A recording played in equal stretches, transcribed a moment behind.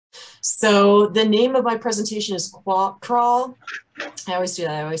So the name of my presentation is Crawl. I always do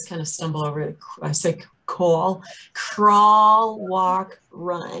that. I always kind of stumble over it. I say crawl, walk,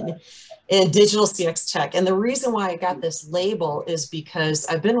 run in digital CX tech. And the reason why I got this label is because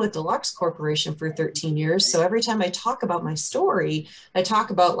I've been with Deluxe Corporation for 13 years. So every time I talk about my story, I talk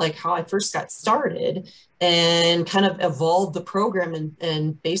about like how I first got started and kind of evolved the program.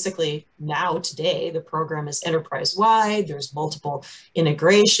 And basically now today, the program is enterprise wide. There's multiple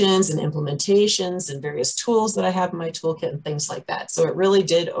integrations and implementations and various tools that I have in my toolkit and things like that. So it really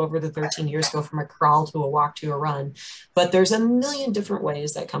did over the 13 years go from a crawl to a walk to a run. But there's a million different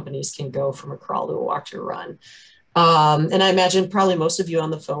ways that companies can go from a crawl to a walk to a run. And I imagine probably most of you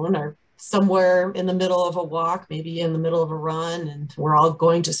on the phone are somewhere in the middle of a walk, maybe in the middle of a run, and we're all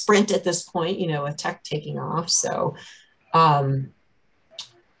going to sprint at this point, you know, with tech taking off. So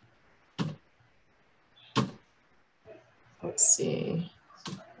let's see.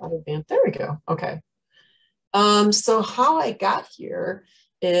 There we go. Okay. So how I got here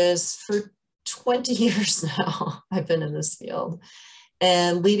is for 20 years now, I've been in this field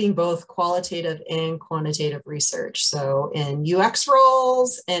and leading both qualitative and quantitative research. So in UX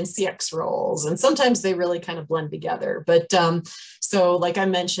roles and CX roles, and sometimes they really kind of blend together. But so like I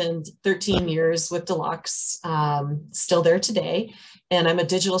mentioned, 13 years with Deluxe, still there today. And I'm a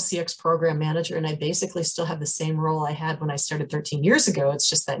digital CX program manager, and I basically still have the same role I had when I started 13 years ago. It's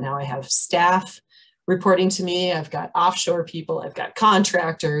just that now I have staff reporting to me. I've got offshore people, I've got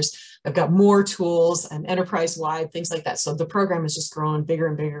contractors, I've got more tools, I'm enterprise-wide, things like that. So the program has just grown bigger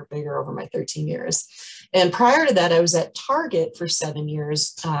and bigger and bigger over my 13 years. And prior to that, I was at Target for 7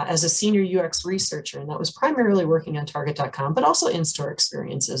 years as a senior UX researcher, and that was primarily working on Target.com, but also in-store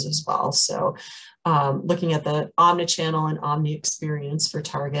experiences as well. So looking at the omnichannel and omni experience for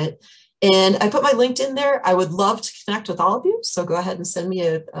Target. And I put my LinkedIn there. I would love to connect with all of you. So go ahead and send me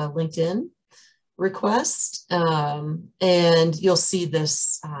a LinkedIn request, and you'll see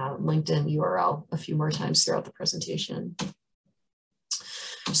this LinkedIn URL a few more times throughout the presentation.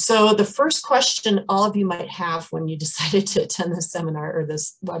 So the first question all of you might have when you decided to attend this seminar or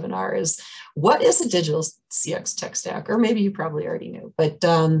this webinar is, what is a digital CX tech stack? Or maybe you probably already knew, but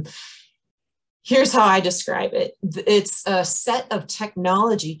here's how I describe it. It's a set of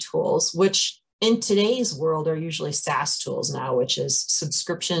technology tools, which in today's world are usually SaaS tools now, which is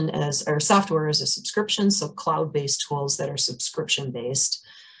subscription or software as a subscription. So cloud-based tools that are subscription-based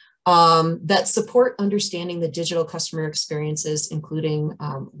that support understanding the digital customer experiences, including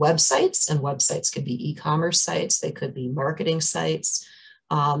websites, and websites could be e-commerce sites. They could be marketing sites.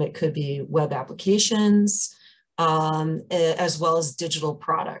 It could be web applications, as well as digital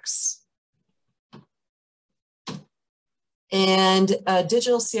products. And a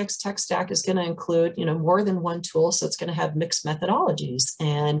digital CX tech stack is going to include, you know, more than one tool. So it's going to have mixed methodologies,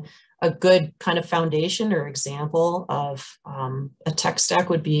 and a good kind of foundation or example of a tech stack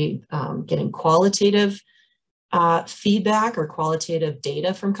would be getting qualitative feedback or qualitative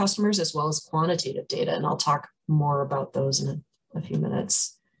data from customers, as well as quantitative data. And I'll talk more about those in a few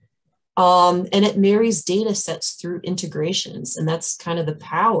minutes. And it marries data sets through integrations. And that's kind of the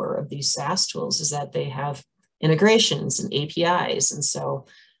power of these SaaS tools, is that they have integrations and APIs. And so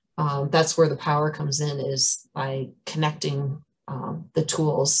that's where the power comes in, is by connecting the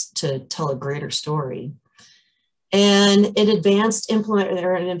tools to tell a greater story. And an advanced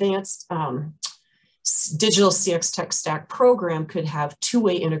digital CX tech stack program could have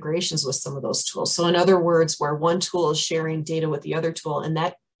two-way integrations with some of those tools. So in other words, where one tool is sharing data with the other tool, and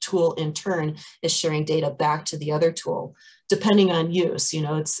that tool in turn is sharing data back to the other tool, depending on use. You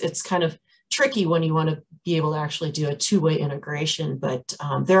know, it's kind of tricky when you want to be able to actually do a two-way integration, but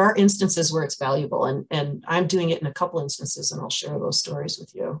there are instances where it's valuable, and I'm doing it in a couple instances, and I'll share those stories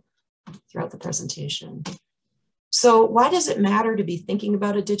with you throughout the presentation. So why does it matter to be thinking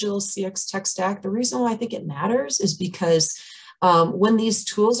about a digital CX tech stack? The reason why I think it matters is because when these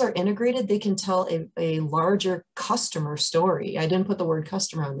tools are integrated, they can tell a larger customer story. I didn't put the word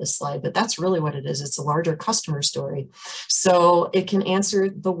customer on this slide, but that's really what it is. It's a larger customer story. So it can answer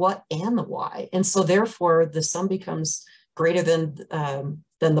the what and the why. And so therefore the sum becomes greater than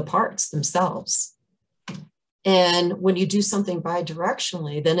the parts themselves. And when you do something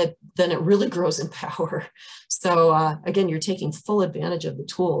bi-directionally, then it really grows in power. So again, you're taking full advantage of the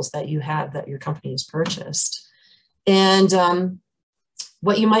tools that you have, that your company has purchased. And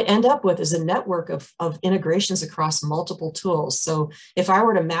what you might end up with is a network of integrations across multiple tools. So if I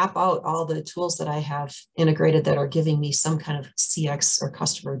were to map out all the tools that I have integrated that are giving me some kind of CX or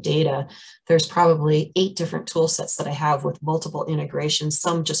customer data, there's probably 8 different tool sets that I have with multiple integrations,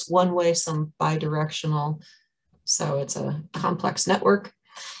 some just one way, some bi-directional. So it's a complex network.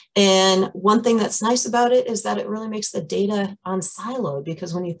 And one thing that's nice about it is that it really makes the data unsiloed,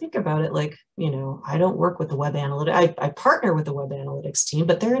 because when you think about it, like, you know, I don't work with the web analytics, I partner with the web analytics team,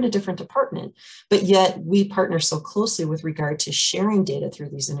 but they're in a different department. But yet we partner so closely with regard to sharing data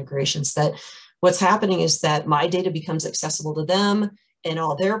through these integrations that what's happening is that my data becomes accessible to them and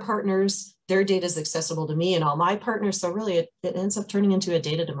all their partners, their data is accessible to me and all my partners. So really it ends up turning into a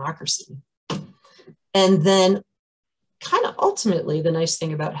data democracy. And then kind of ultimately, the nice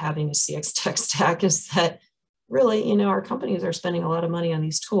thing about having a CX tech stack is that really, you know, our companies are spending a lot of money on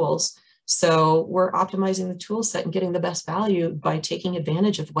these tools. So we're optimizing the tool set and getting the best value by taking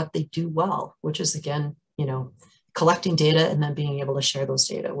advantage of what they do well, which is, again, you know, collecting data and then being able to share those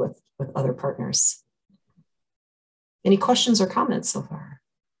data with other partners. Any questions or comments so far?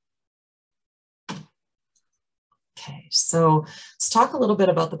 Okay, so let's talk a little bit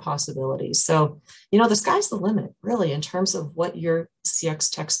about the possibilities. So, you know, the sky's the limit, really, in terms of what your CX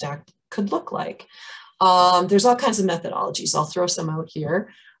tech stack could look like. There's all kinds of methodologies. I'll throw some out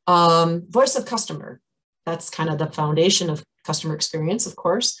here. Voice of customer, that's kind of the foundation of customer experience, of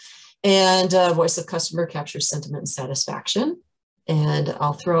course. And voice of customer captures sentiment and satisfaction. And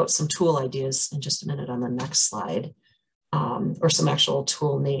I'll throw out some tool ideas in just a minute on the next slide, or some actual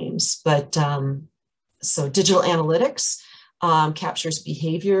tool names. But so digital analytics captures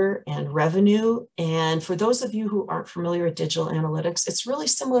behavior and revenue. And for those of you who aren't familiar with digital analytics, it's really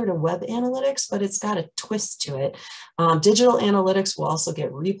similar to web analytics, but it's got a twist to it. Digital analytics will also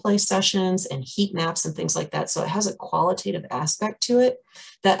get replay sessions and heat maps and things like that. So it has a qualitative aspect to it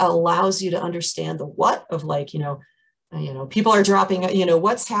that allows you to understand the what of, like, you know, people are dropping, you know,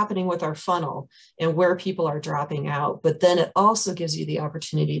 what's happening with our funnel and where people are dropping out. But then it also gives you the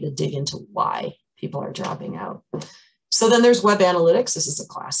opportunity to dig into why people are dropping out. So then there's web analytics. This is a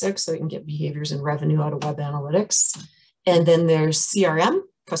classic. So you can get behaviors and revenue out of web analytics. And then there's CRM,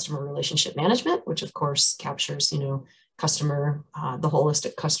 customer relationship management, which of course captures, you know, customer, the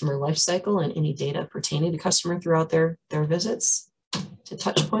holistic customer life cycle and any data pertaining to customer throughout their visits to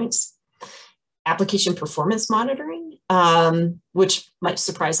touch points. Application performance monitoring, which might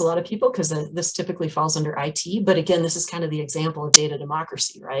surprise a lot of people because this typically falls under IT. But again, this is kind of the example of data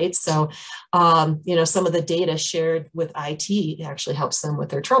democracy, right? So, you know, some of the data shared with IT actually helps them with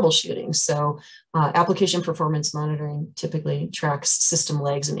their troubleshooting. So application performance monitoring typically tracks system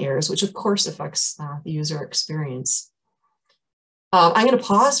lags and errors, which of course affects the user experience. I'm going to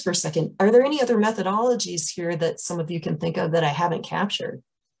pause for a second. Are there any other methodologies here that some of you can think of that I haven't captured?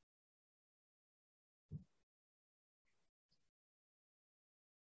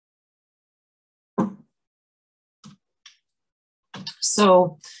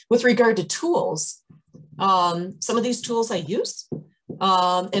 So with regard to tools, some of these tools I use,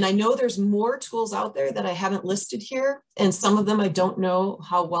 and I know there's more tools out there that I haven't listed here, and some of them I don't know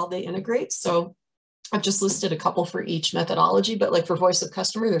how well they integrate. So I've just listed a couple for each methodology, but like for voice of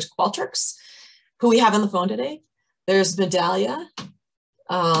customer, there's Qualtrics, who we have on the phone today. There's Medallia.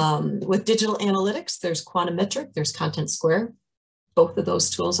 With digital analytics, there's Quantimetric, there's Content Square. Both of those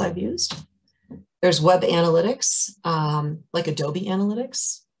tools I've used. There's web analytics, like Adobe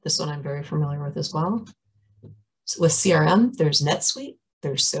Analytics. This one I'm very familiar with as well. So with CRM, there's NetSuite,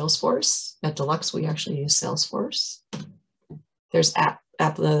 there's Salesforce. At Deluxe, we actually use Salesforce. There's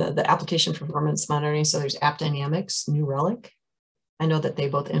the application performance monitoring. So there's App Dynamics, New Relic. I know that they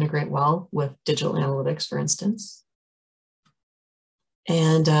both integrate well with digital analytics, for instance.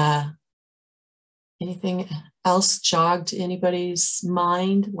 And anything else jogged anybody's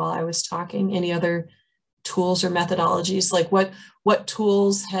mind while I was talking? Any other tools or methodologies? Like what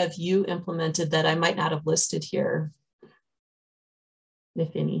tools have you implemented that I might not have listed here, if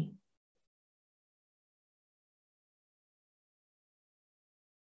any?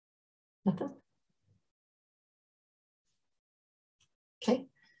 Nothing? Okay.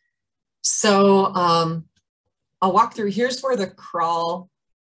 So I'll walk through. Here's where the crawl,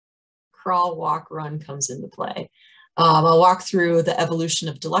 walk, run comes into play. I'll walk through the evolution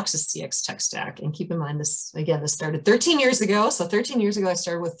of Deluxe's CX tech stack. And keep in mind this, again, this started 13 years ago. So 13 years ago, I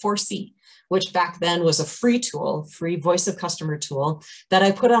started with 4C, which back then was a free tool, free voice of customer tool that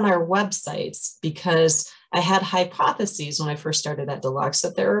I put on our websites because I had hypotheses when I first started at Deluxe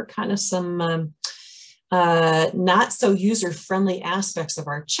that there were kind of some not so user-friendly aspects of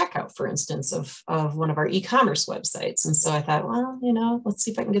our checkout, for instance, of one of our e-commerce websites. And so I thought, well, you know, let's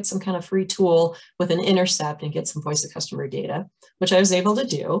see if I can get some kind of free tool with an intercept and get some voice of customer data, which I was able to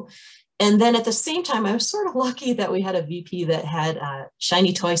do. And then at the same time, I was sort of lucky that we had a VP that had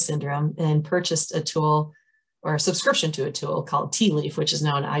shiny toy syndrome and purchased a tool or a subscription to a tool called Tea Leaf, which is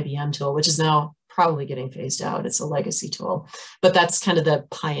now an IBM tool, which is now probably getting phased out. It's a legacy tool, but that's kind of the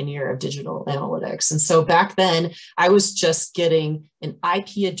pioneer of digital analytics. And so back then I was just getting an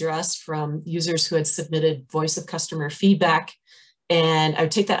IP address from users who had submitted voice of customer feedback. And I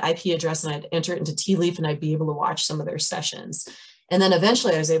would take that IP address and I'd enter it into T-Leaf and I'd be able to watch some of their sessions. And then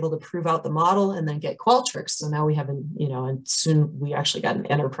eventually I was able to prove out the model and then get Qualtrics. So now we have, and soon we actually got an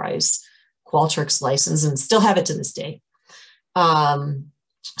enterprise Qualtrics license and still have it to this day.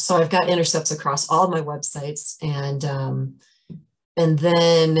 So I've got intercepts across all of my websites, and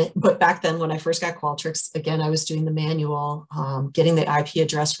then, but back then when I first got Qualtrics, again, I was doing the manual, getting the IP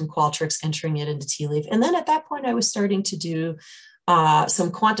address from Qualtrics, entering it into T-Leaf. And then at that point, I was starting to do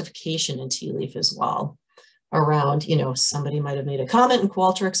some quantification in T-Leaf as well around, somebody might have made a comment in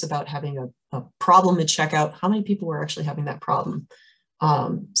Qualtrics about having a problem at checkout. How many people were actually having that problem?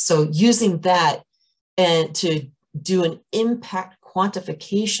 So using that and to do an impact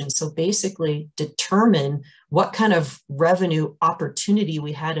quantification. So basically determine what kind of revenue opportunity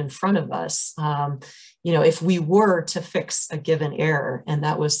we had in front of us, if we were to fix a given error. And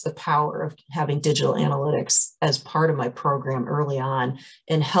that was the power of having digital analytics as part of my program early on,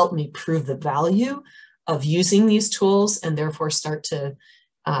 and help me prove the value of using these tools, and therefore start to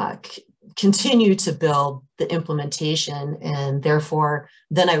continue to build the implementation. And therefore,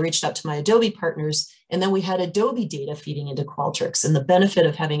 then I reached out to my Adobe partners, and then we had Adobe data feeding into Qualtrics. And the benefit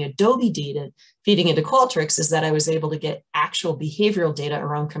of having Adobe data feeding into Qualtrics is that I was able to get actual behavioral data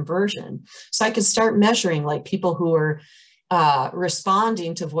around conversion. So I could start measuring, like, people who were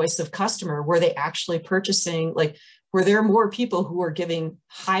responding to voice of customer. Were they actually purchasing, like, were there more people who were giving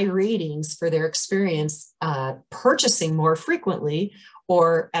high ratings for their experience purchasing more frequently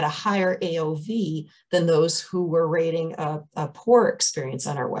or at a higher AOV than those who were rating a poor experience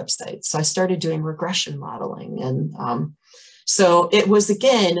on our website? So I started doing regression modeling. And so it was,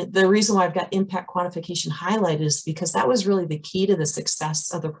 again, the reason why I've got impact quantification highlighted is because that was really the key to the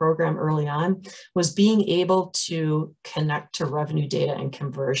success of the program early on, was being able to connect to revenue data and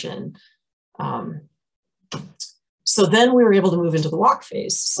conversion. So then we were able to move into the walk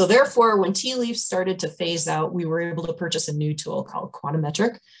phase. So therefore, when T-Leaf started to phase out, we were able to purchase a new tool called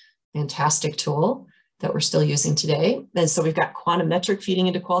Quantimetric, fantastic tool that we're still using today. And so we've got Quantimetric feeding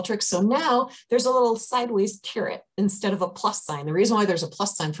into Qualtrics. So now there's a little sideways caret instead of a plus sign. The reason why there's a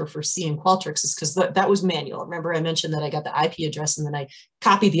plus sign for foresee in Qualtrics is because that was manual. Remember, I mentioned that I got the IP address and then I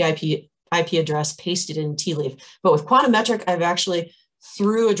copied the IP address, pasted it in T-Leaf. But with Quantimetric, I've actually,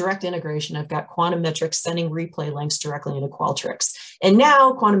 through a direct integration, I've got Quantimetric sending replay links directly into Qualtrics. And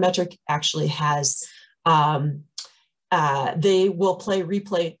now Quantimetric actually has, they will play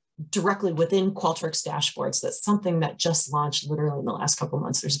replay directly within Qualtrics dashboards. That's something that just launched literally in the last couple of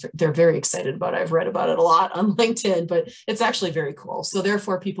months. They're very excited about it. I've read about it a lot on LinkedIn, but it's actually very cool. So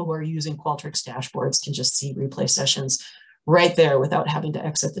therefore, people who are using Qualtrics dashboards can just see replay sessions right there without having to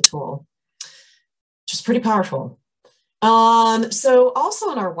exit the tool, which is pretty powerful. So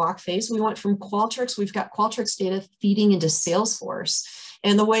also in our walk phase, we went from Qualtrics, we've got Qualtrics data feeding into Salesforce.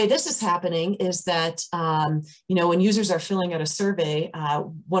 And the way this is happening is that, when users are filling out a survey,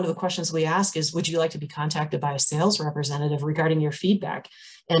 one of the questions we ask is, would you like to be contacted by a sales representative regarding your feedback?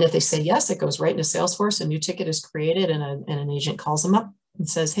 And if they say yes, it goes right into Salesforce, a new ticket is created, and an agent calls them up and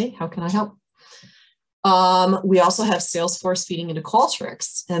says, hey, how can I help? We also have Salesforce feeding into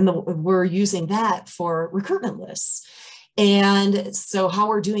Qualtrics, and we're using that for recruitment lists. And so how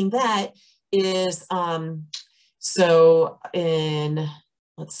we're doing that is,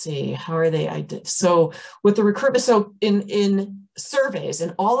 let's see, how are they? So with the recruitment, so in surveys,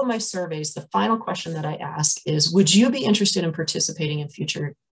 in all of my surveys, the final question that I ask is, would you be interested in participating in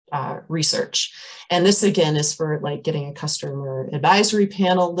future research? And this again is for, like, getting a customer advisory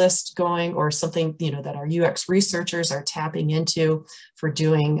panel list going, or something, that our UX researchers are tapping into for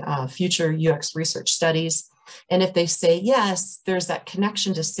doing future UX research studies. And if they say yes, there's that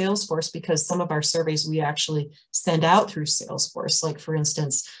connection to Salesforce, because some of our surveys we actually send out through Salesforce, like, for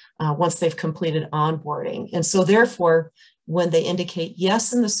instance, once they've completed onboarding. And so therefore, when they indicate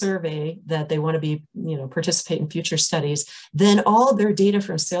yes in the survey that they want to be, participate in future studies, then all of their data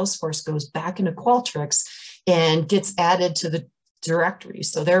from Salesforce goes back into Qualtrics and gets added to the directory.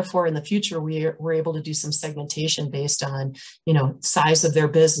 So therefore, in the future, we're able to do some segmentation based on, size of their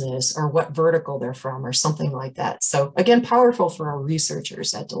business or what vertical they're from or something like that. So again, powerful for our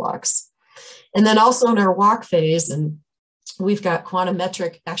researchers at Deluxe. And then also in our walk phase, and we've got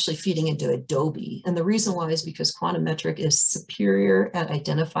Quantimetric actually feeding into Adobe. And the reason why is because Quantimetric is superior at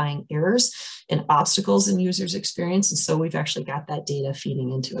identifying errors and obstacles in users' experience. And so we've actually got that data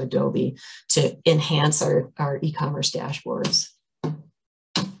feeding into Adobe to enhance our e-commerce dashboards.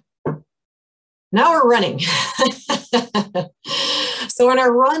 Now we're running. So in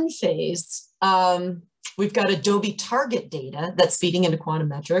our run phase, we've got Adobe target data that's feeding into Quantum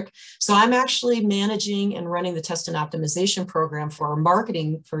Metric. So I'm actually managing and running the test and optimization program for our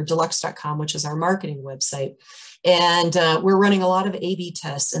marketing for deluxe.com, which is our marketing website. And we're running a lot of A/B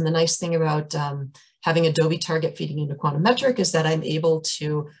tests. And the nice thing about having Adobe target feeding into Quantum Metric is that I'm able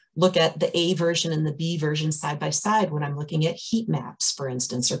to look at the A version and the B version side by side when I'm looking at heat maps, for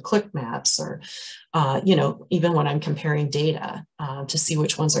instance, or click maps, or even when I'm comparing data to see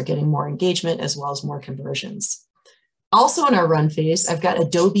which ones are getting more engagement as well as more conversions. Also in our run phase, I've got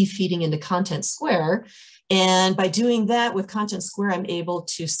Adobe feeding into Content Square. And by doing that with Content Square, I'm able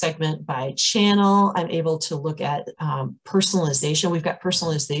to segment by channel. I'm able to look at personalization. We've got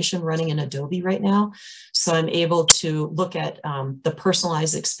personalization running in Adobe right now. So I'm able to look at the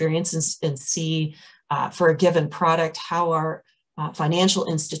personalized experience and see for a given product, how are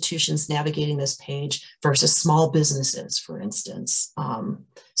financial institutions navigating this page versus small businesses, for instance.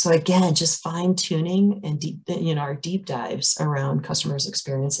 So again, just fine tuning and our deep dives around customers'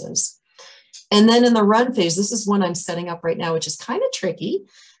 experiences. And then in the run phase, this is one I'm setting up right now, which is kind of tricky,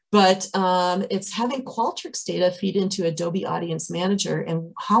 but it's having Qualtrics data feed into Adobe Audience Manager.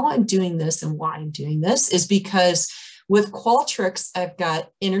 And how I'm doing this and why I'm doing this is because with Qualtrics, I've got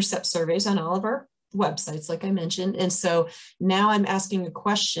intercept surveys on all of our websites, like I mentioned. And so now I'm asking a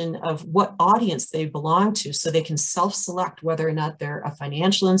question of what audience they belong to so they can self-select whether or not they're a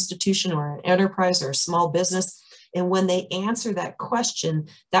financial institution or an enterprise or a small business. And when they answer that question,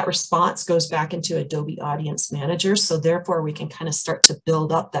 that response goes back into Adobe Audience Manager. So therefore, we can kind of start to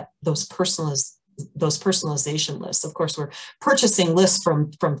build up those personalization lists. Of course, we're purchasing lists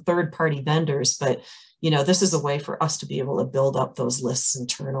from third-party vendors, but this is a way for us to be able to build up those lists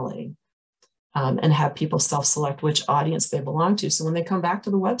internally and have people self-select which audience they belong to. So when they come back to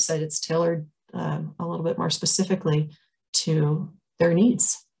the website, it's tailored a little bit more specifically to their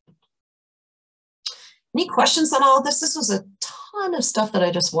needs. Any questions on all of this? This was a ton of stuff that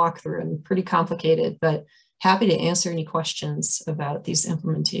I just walked through and pretty complicated, but happy to answer any questions about these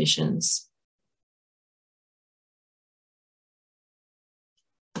implementations.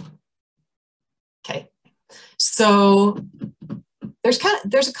 Okay, so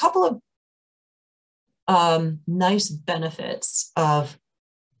there's a couple of nice benefits of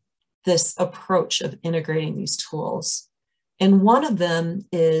this approach of integrating these tools. And one of them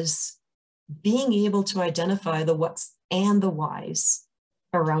is being able to identify the what's and the whys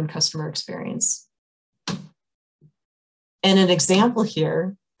around customer experience. And an example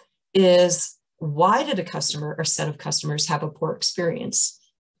here is, why did a customer or set of customers have a poor experience?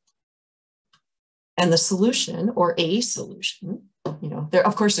 And the solution, or a solution,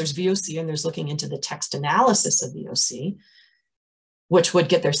 of course there's VOC and there's looking into the text analysis of VOC, which would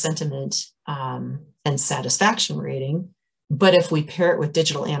get their sentiment and satisfaction rating. But if we pair it with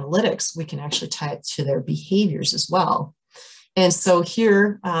digital analytics, we can actually tie it to their behaviors as well. And so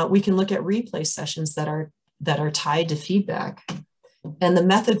here we can look at replay sessions that are tied to feedback. And the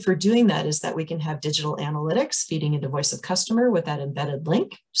method for doing that is that we can have digital analytics feeding into Voice of Customer with that embedded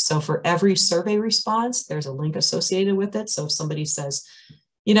link. So for every survey response, there's a link associated with it. So if somebody says,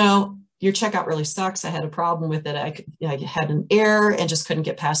 your checkout really sucks, I had a problem with it, I had an error and just couldn't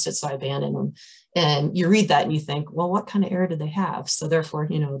get past it, so I abandoned them. And you read that and you think, well, what kind of error did they have? So therefore,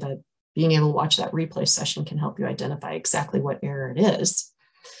 that being able to watch that replay session can help you identify exactly what error it is.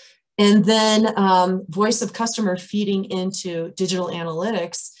 And then Voice of Customer feeding into digital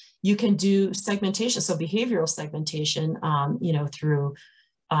analytics, you can do segmentation. So behavioral segmentation, through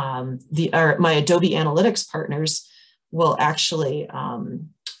my Adobe Analytics partners will actually,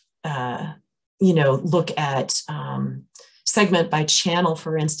 look at segment by channel,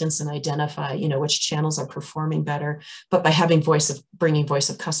 for instance, and identify, which channels are performing better. But by having bringing Voice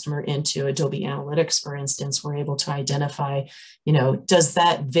of Customer into Adobe Analytics, for instance, we're able to identify, does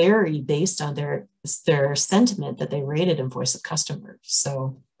that vary based on their sentiment that they rated in Voice of Customer?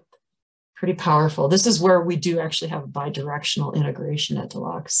 So pretty powerful. This is where we do actually have bidirectional integration at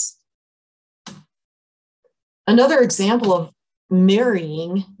Deluxe. Another example of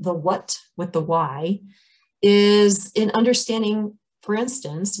marrying the what with the why is in understanding, for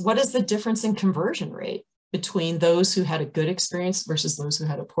instance, what is the difference in conversion rate between those who had a good experience versus those who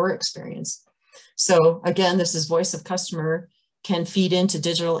had a poor experience. So again, this is Voice of Customer can feed into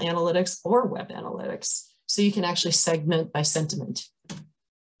digital analytics or web analytics. So you can actually segment by sentiment,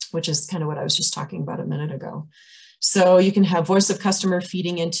 which is kind of what I was just talking about a minute ago. So you can have Voice of Customer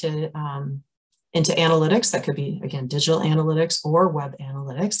feeding into analytics. That could be, again, digital analytics or web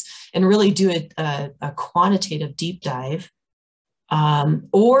analytics, and really do a quantitative deep dive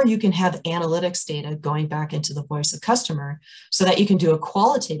Or you can have analytics data going back into the voice of customer so that you can do a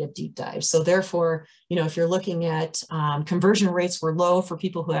qualitative deep dive. So therefore, if you're looking at conversion rates were low for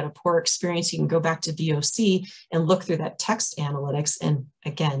people who had a poor experience, you can go back to VOC and look through that text analytics and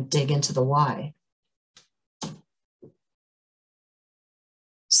again, dig into the why.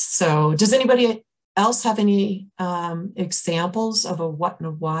 So does anybody else have any examples of a what and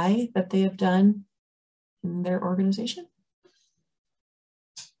a why that they have done in their organization?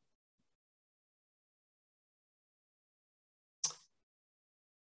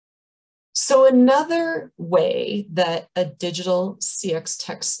 So another way that a digital CX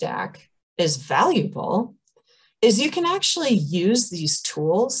tech stack is valuable is you can actually use these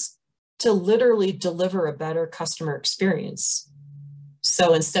tools to literally deliver a better customer experience.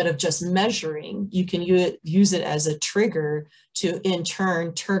 So instead of just measuring, you can use it as a trigger to in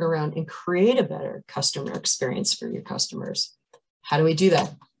turn turn around and create a better customer experience for your customers. How do we do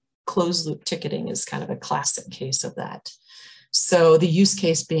that? Closed loop ticketing is kind of a classic case of that. So the use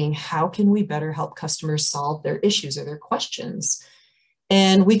case being, how can we better help customers solve their issues or their questions?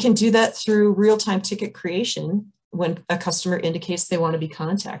 And we can do that through real-time ticket creation when a customer indicates they want to be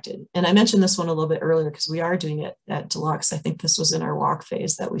contacted. And I mentioned this one a little bit earlier because we are doing it at Deluxe. I think this was in our walk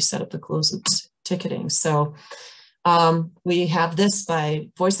phase that we set up the closed loop ticketing. So we have this by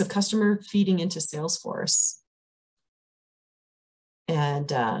voice of customer feeding into Salesforce.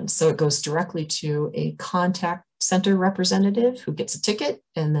 And so it goes directly to a contact center representative who gets a ticket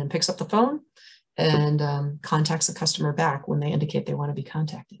and then picks up the phone and contacts a customer back when they indicate they want to be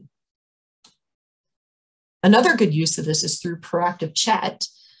contacted. Another good use of this is through proactive chat.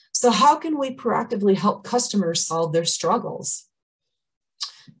 So how can we proactively help customers solve their struggles?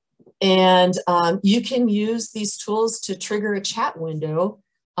 And you can use these tools to trigger a chat window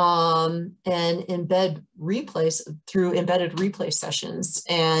and embed replays through embedded replay sessions.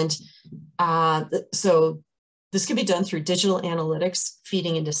 And so this can be done through digital analytics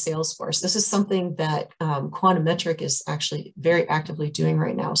feeding into Salesforce. This is something that Quantum Metric is actually very actively doing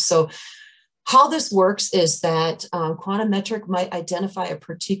right now. So how this works is that Quantum Metric might identify a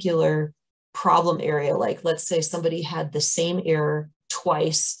particular problem area, like let's say somebody had the same error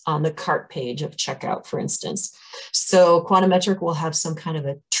twice on the cart page of checkout, for instance. So Quantum Metric will have some kind of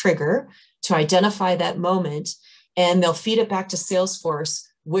a trigger to identify that moment, and they'll feed it back to Salesforce,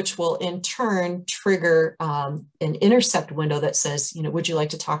 which will in turn trigger an intercept window that says, would you like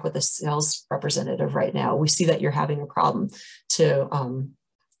to talk with a sales representative right now? We see that you're having a problem, to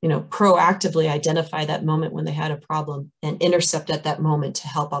proactively identify that moment when they had a problem and intercept at that moment to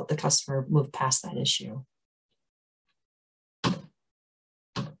help out the customer move past that issue.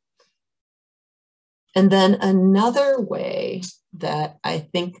 And then another way that I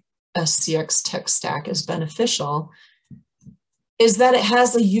think a CX tech stack is beneficial is that it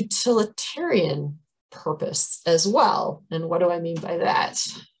has a utilitarian purpose as well. And what do I mean by that?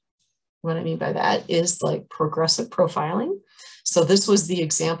 What I mean by that is like progressive profiling. So this was the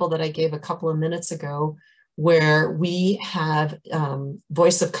example that I gave a couple of minutes ago, where we have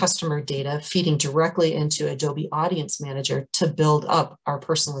voice of customer data feeding directly into Adobe Audience Manager to build up our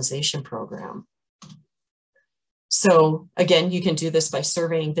personalization program. So again, you can do this by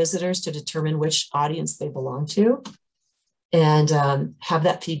surveying visitors to determine which audience they belong to, and have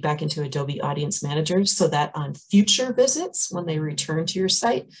that feedback into Adobe Audience Manager so that on future visits, when they return to your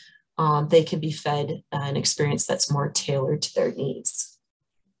site, they can be fed an experience that's more tailored to their needs.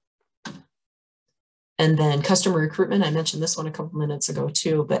 And then customer recruitment, I mentioned this one a couple minutes ago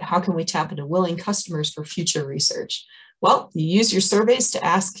too, but how can we tap into willing customers for future research? Well, you use your surveys to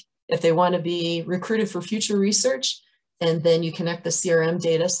ask if they want to be recruited for future research, and then you connect the CRM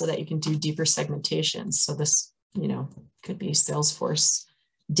data so that you can do deeper segmentations. So this, could be Salesforce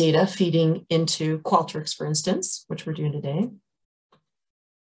data feeding into Qualtrics, for instance, which we're doing today.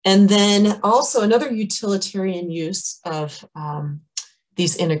 And then also another utilitarian use of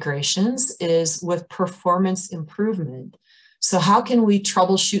these integrations is with performance improvement. So how can we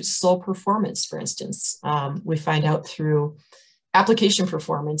troubleshoot slow performance, for instance? We find out through application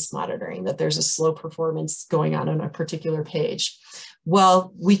performance monitoring that there's a slow performance going on a particular page.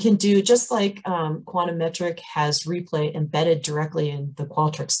 Well, we can do just like Quantum Metric has replay embedded directly in the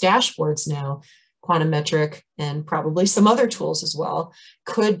Qualtrics dashboards now. Quantum Metric and probably some other tools as well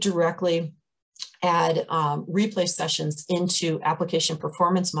could directly add replay sessions into application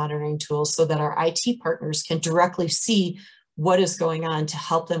performance monitoring tools so that our IT partners can directly see what is going on to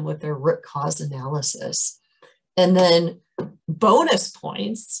help them with their root cause analysis. And then bonus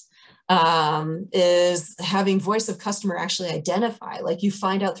points is having voice of customer actually identify, like you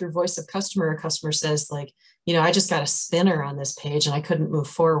find out through voice of customer, a customer says like, I just got a spinner on this page and I couldn't move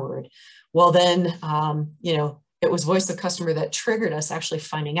forward. Well, then, it was voice of customer that triggered us actually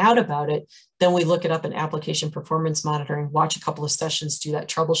finding out about it. Then we look it up in application performance monitoring, watch a couple of sessions, do that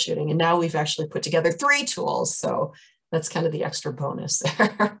troubleshooting. And now we've actually put together 3 tools. So that's kind of the extra bonus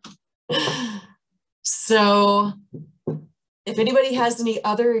there. So if anybody has any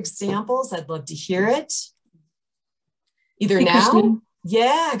other examples, I'd love to hear it. Either now. Kristen,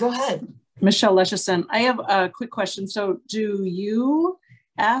 yeah, go ahead. Michelle Leschison, I have a quick question. So do you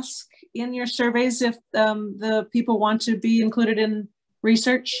ask in your surveys if the people want to be included in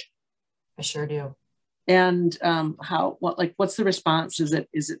research? I sure do. And what's the response? Is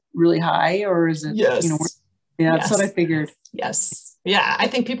it really high, or is it, yes. Yeah, that's what I figured. Yes. Yeah, I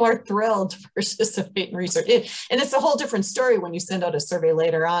think people are thrilled to participate in research. And it's a whole different story when you send out a survey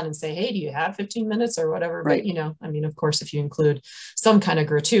later on and say, hey, do you have 15 minutes or whatever? Right. But, of course, if you include some kind of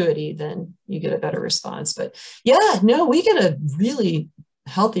gratuity, then you get a better response. But yeah, no, we get a really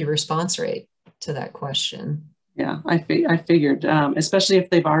healthy response rate to that question. Yeah, I figured, especially if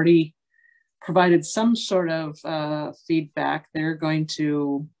they've already provided some sort of feedback, they're going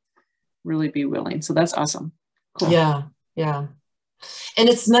to really be willing. So that's awesome. Cool. Yeah. Yeah. And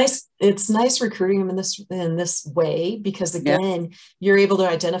it's nice recruiting them in this way, because again, you're able to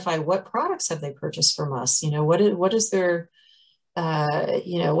identify what products have they purchased from us. What is their,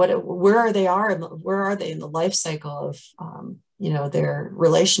 where are they in the life cycle of, their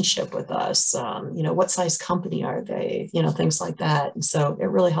relationship with us? What size company are they? Things like that. And so it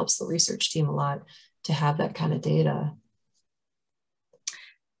really helps the research team a lot to have that kind of data.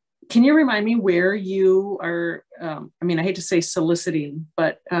 Can you remind me where you are, I hate to say soliciting,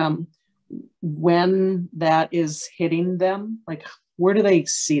 but when that is hitting them, like where do they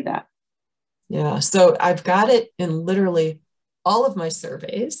see that? Yeah, so I've got it in literally all of my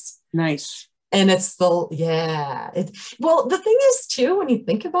surveys. Nice. And the thing is too, when you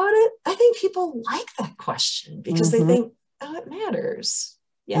think about it, I think people like that question because they think, oh, it matters.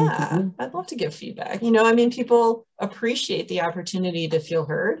 Yeah, I'd love to give feedback. People appreciate the opportunity to feel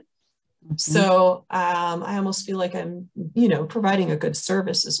heard. So I almost feel like I'm, providing a good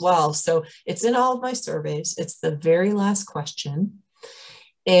service as well. So it's in all of my surveys. It's the very last question.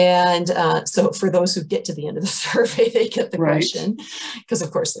 And so for those who get to the end of the survey, they get the question, because of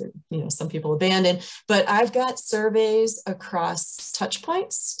course, some people abandon, but I've got surveys across touch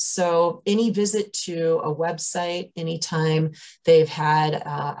points. So any visit to a website, anytime they've had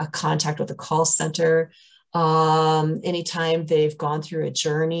a contact with a call center, anytime they've gone through a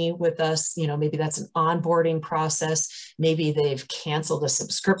journey with us, maybe that's an onboarding process, maybe they've canceled a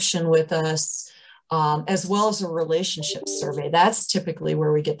subscription with us, as well as a relationship survey. That's typically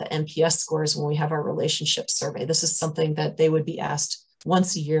where we get the NPS scores when we have our relationship survey. This is something that they would be asked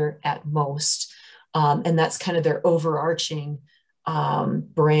once a year at most. And that's kind of their overarching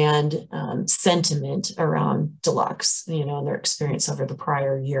brand sentiment around Deluxe, and their experience over the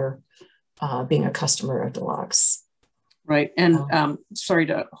prior year. Being a customer of Deluxe. Right. And sorry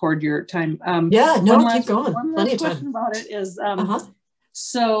to hoard your time. Keep going. One last question about it is,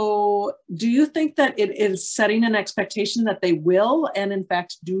 so do you think that it is setting an expectation that they will? And in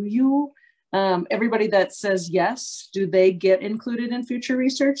fact, do you, everybody that says yes, do they get included in future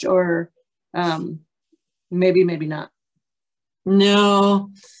research, or maybe not?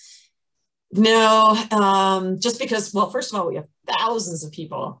 No, just because, well, first of all, we have thousands of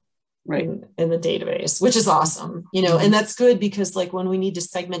people in the database, which is awesome, and that's good because like when we need to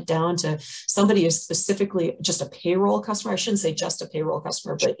segment down to somebody is specifically just a payroll customer, I shouldn't say just a payroll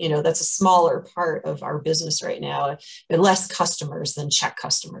customer, but that's a smaller part of our business right now, and less customers than check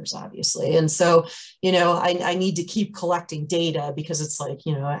customers, obviously. And so, I need to keep collecting data because it's like,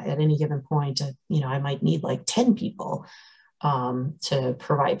 at any given point, I might need like 10 people to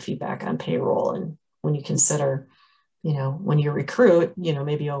provide feedback on payroll. And when you consider, when you recruit,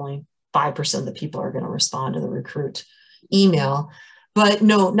 maybe only 5% of the people are going to respond to the recruit email. But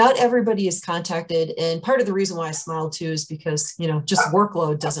no, not everybody is contacted. And part of the reason why I smiled too is because, just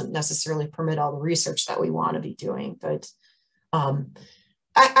workload doesn't necessarily permit all the research that we want to be doing. But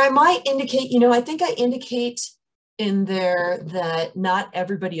I might indicate, I think I indicate in there that not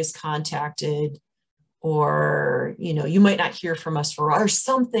everybody is contacted, or, you might not hear from us for, or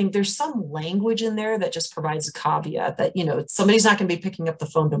something. There's some language in there that just provides a caveat that, somebody's not going to be picking up the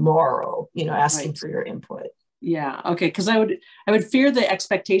phone tomorrow, asking for your input. Yeah. Okay. Cause I would fear the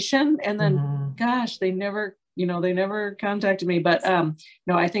expectation, and then gosh, they never contacted me, but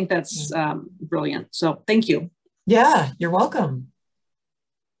no, I think that's brilliant. So thank you. Yeah, you're welcome.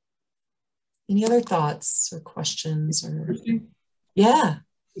 Any other thoughts or questions or? Yeah.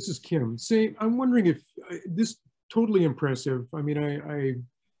 This is Kim. Say, I'm wondering if this totally impressive. I mean,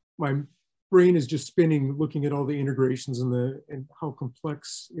 my brain is just spinning looking at all the integrations and how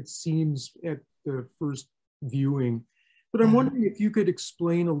complex it seems at the first viewing. But I'm wondering if you could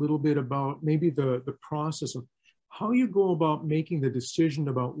explain a little bit about maybe the process of how you go about making the decision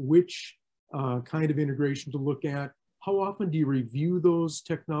about which kind of integration to look at. How often do you review those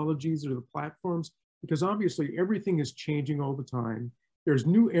technologies or the platforms? Because obviously everything is changing all the time. There's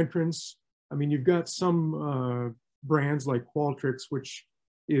new entrants. I mean, you've got some brands like Qualtrics, which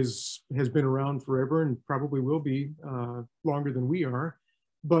has been around forever and probably will be longer than we are.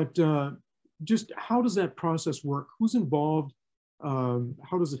 But just how does that process work? Who's involved?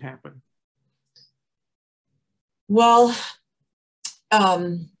 How does it happen? Well,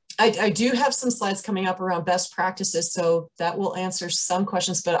 I do have some slides coming up around best practices, so that will answer some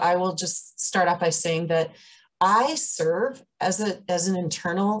questions, but I will just start off by saying that I serve as an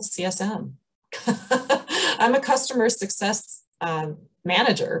internal CSM. I'm a customer success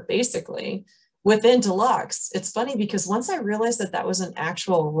manager, basically, within Deluxe. It's funny because once I realized that that was an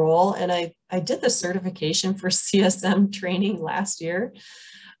actual role, and I did the certification for CSM training last year,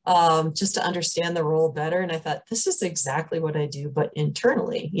 just to understand the role better. And I thought, this is exactly what I do, but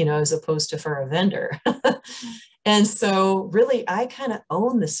internally, you know, as opposed to for a vendor. And so really, I kind of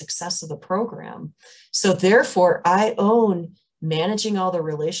own the success of the program. So therefore, I own managing all the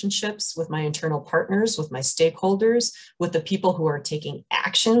relationships with my internal partners, with my stakeholders, with the people who are taking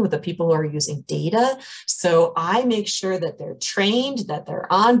action, with the people who are using data. So I make sure that they're trained, that they're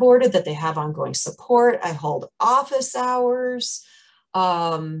onboarded, that they have ongoing support. I hold office hours.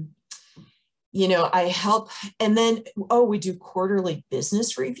 You know, I help, and then, we do quarterly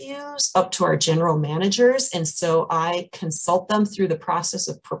business reviews up to our general managers. And so I consult them through the process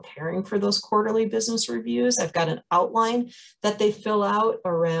of preparing for those quarterly business reviews. I've got an outline that they fill out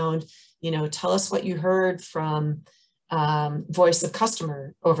around, you know, tell us what you heard from voice of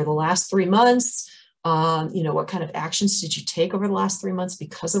customer over the last 3 months. You know, what kind of actions did you take over the last 3 months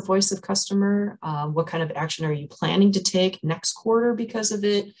because of voice of customer? What kind of action are you planning to take next quarter because of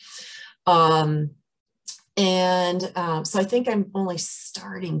it? So I think I'm only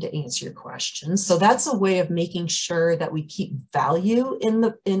starting to answer your question. So that's a way of making sure that we keep value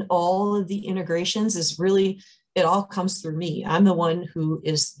in all of the integrations. Is really, it all comes through me. I'm the one who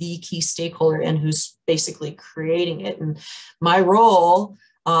is the key stakeholder and who's basically creating it. And my role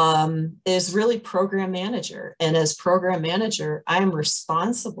is really program manager. And as program manager, I'm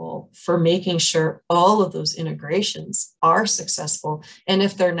responsible for making sure all of those integrations are successful. And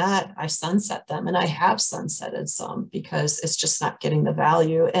if they're not, I sunset them. And I have sunsetted some because it's just not getting the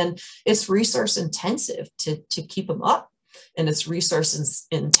value. And it's resource intensive to keep them up. And it's resource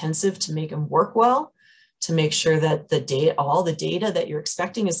intensive to make them work well, to make sure that the data, all the data that you're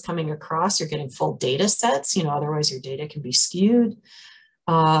expecting is coming across. You're getting full data sets, you know, otherwise your data can be skewed.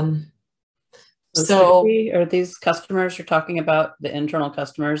 So are these customers you're talking about, the internal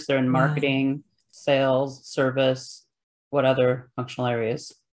customers? They're in marketing, sales, service, what other functional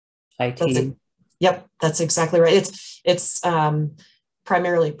areas? IT? Yep, that's exactly right. It's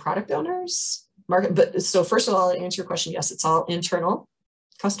primarily product owners, but so first of all, to answer your question, yes, it's all internal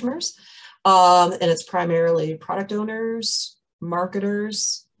customers. And it's primarily product owners,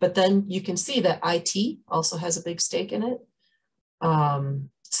 marketers, but then you can see that IT also has a big stake in it.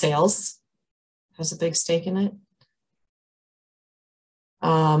 Sales has a big stake in it.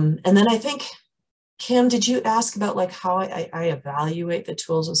 And then I think, Kim, did you ask about like how I evaluate the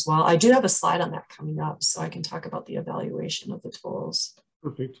tools as well? I do have a slide on that coming up, so I can talk about the evaluation of the tools.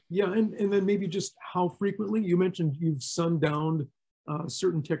 Perfect. Yeah, and then maybe just how frequently, you mentioned you've sundowned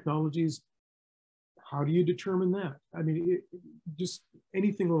certain technologies. How do you determine that? I mean, just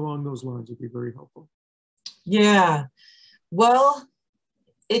anything along those lines would be very helpful. Yeah. Well,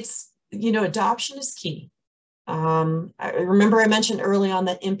 it's, you know, adoption is key. I remember I mentioned early on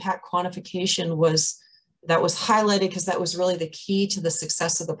that impact quantification was highlighted because that was really the key to the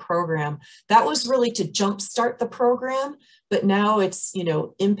success of the program. That was really to jumpstart the program, but now it's, you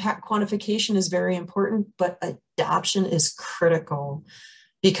know, impact quantification is very important, but adoption is critical.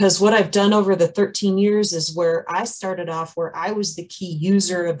 Because what I've done over the 13 years is where I started off, where I was the key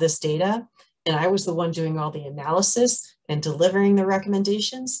user of this data, and I was the one doing all the analysis and delivering the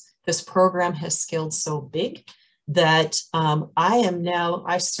recommendations. This program has scaled so big that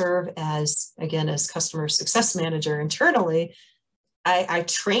I serve as, again, as customer success manager internally. I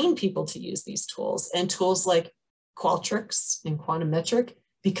train people to use these tools, and tools like Qualtrics and Quantimetric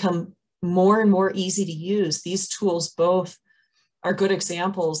become more and more easy to use. These tools both are good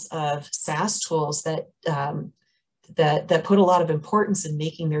examples of SaaS tools that that put a lot of importance in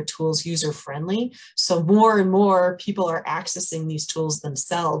making their tools user-friendly. So more and more people are accessing these tools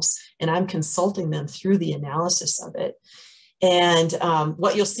themselves, and I'm consulting them through the analysis of it. And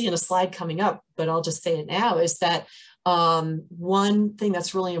what you'll see in a slide coming up, but I'll just say it now, is that one thing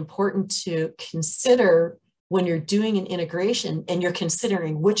that's really important to consider when you're doing an integration and you're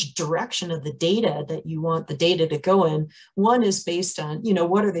considering which direction of the data that you want the data to go in, one is based on, you know,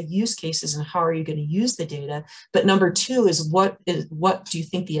 what are the use cases and how are you going to use the data? But number two is what do you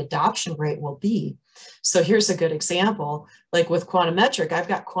think the adoption rate will be? So here's a good example, like with Quantometric, I've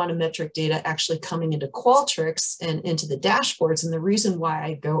got Quantometric data actually coming into Qualtrics and into the dashboards. And the reason why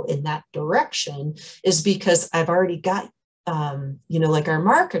I go in that direction is because I've already got you know, like our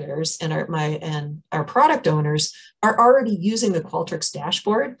marketers and our product owners are already using the Qualtrics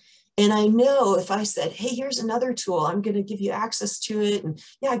dashboard. And I know if I said, hey, here's another tool, I'm going to give you access to it. And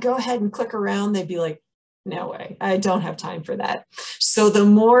yeah, go ahead and click around. They'd be like, no way, I don't have time for that. So the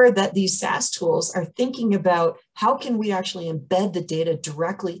more that these SaaS tools are thinking about how can we actually embed the data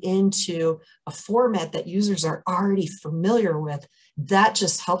directly into a format that users are already familiar with, that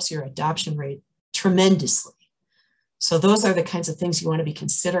just helps your adoption rate tremendously. So those are the kinds of things you want to be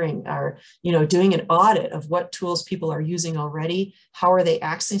considering, are, you know, doing an audit of what tools people are using already. How are they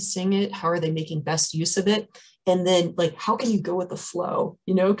accessing it? How are they making best use of it? And then like, how can you go with the flow,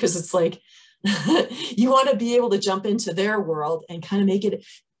 you know, because it's like, you want to be able to jump into their world and kind of make it,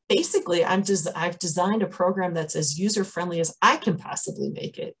 basically, I've designed a program that's as user-friendly as I can possibly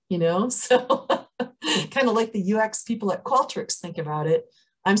make it, you know? So kind of like the UX people at Qualtrics think about it.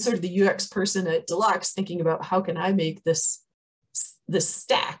 I'm sort of the UX person at Deluxe thinking about how can I make this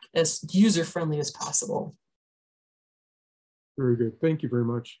stack as user-friendly as possible. Very good. Thank you very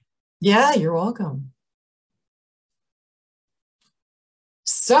much. Yeah, you're welcome.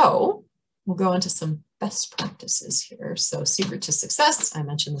 So we'll go into some best practices here. So secret to success, I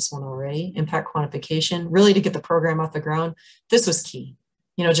mentioned this one already, impact quantification, really to get the program off the ground. This was key,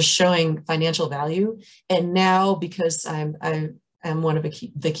 you know, just showing financial value. And now because I'm one of the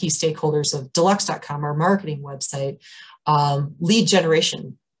key stakeholders of Deluxe.com, our marketing website, lead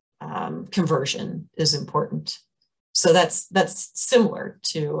generation conversion is important. So that's similar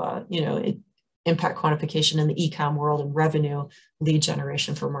to, you know, impact quantification in the e-com world and revenue lead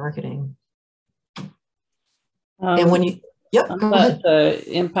generation for marketing. And when you, yep, go ahead.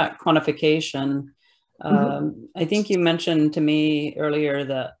 Impact quantification, I think you mentioned to me earlier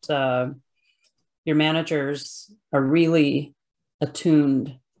that your managers are really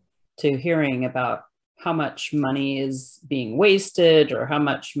attuned to hearing about how much money is being wasted or how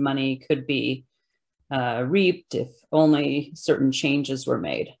much money could be reaped if only certain changes were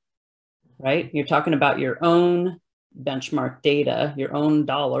made, right? You're talking about your own benchmark data, your own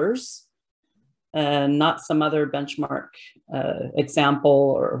dollars, and not some other benchmark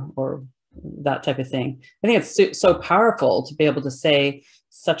example or that type of thing. I think it's so powerful to be able to say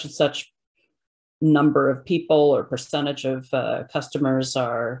such and such number of people or percentage of customers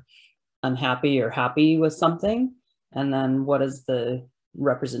are unhappy or happy with something. And then what is the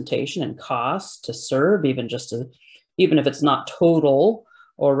representation and cost to serve, even if it's not total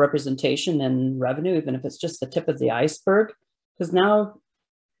or representation in revenue, even if it's just the tip of the iceberg, because now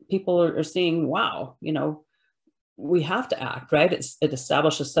people are seeing, wow, you know, we have to act, right? It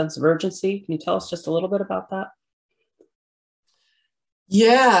establishes a sense of urgency. Can you tell us just a little bit about that?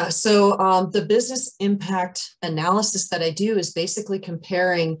 Yeah, so the business impact analysis that I do is basically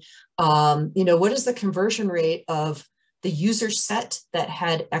comparing, you know, what is the conversion rate of the user set that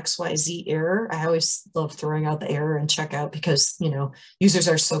had XYZ error. I always love throwing out the error and checkout because, you know, users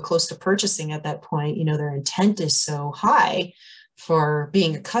are so close to purchasing at that point, you know, their intent is so high for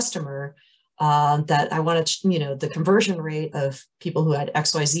being a customer that I want to, you know, the conversion rate of people who had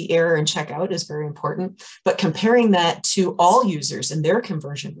XYZ error and checkout is very important, but comparing that to all users and their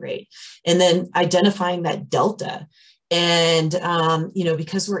conversion rate, and then identifying that delta. And, you know,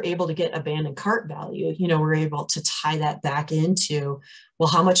 because we're able to get abandoned cart value, you know, we're able to tie that back into, well,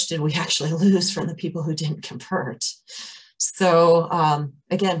 how much did we actually lose from the people who didn't convert? So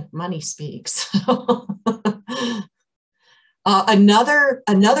again, money speaks. Another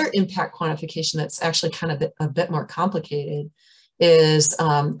impact quantification that's actually kind of a bit more complicated is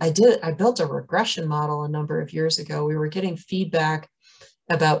I built a regression model a number of years ago. We were getting feedback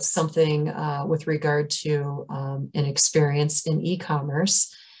about something with regard to an experience in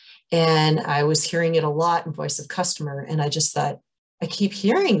e-commerce. And I was hearing it a lot in voice of customer. And I just thought, I keep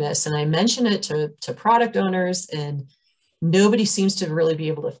hearing this. And I mention it to product owners, and nobody seems to really be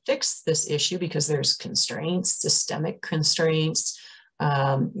able to fix this issue because there's constraints, systemic constraints.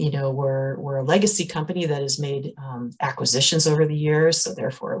 You know, we're a legacy company that has made acquisitions over the years. So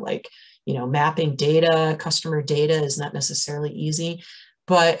therefore, like, you know, mapping data, customer data is not necessarily easy.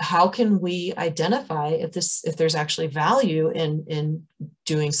 But how can we identify if there's actually value in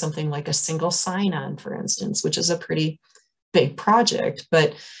doing something like a single sign-on, for instance, which is a pretty big project.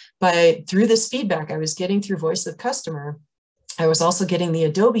 But through this feedback I was getting through voice of customer, I was also getting the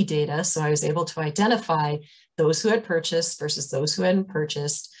Adobe data. So I was able to identify those who had purchased versus those who hadn't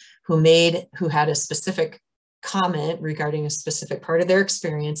purchased, who had a specific comment regarding a specific part of their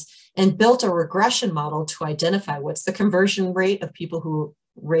experience, and built a regression model to identify what's the conversion rate of people who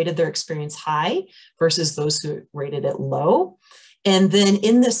rated their experience high versus those who rated it low. And then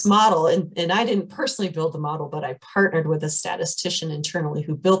in this model, and I didn't personally build the model, but I partnered with a statistician internally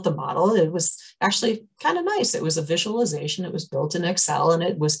who built the model. It was actually kind of nice. It was a visualization. It was built in Excel and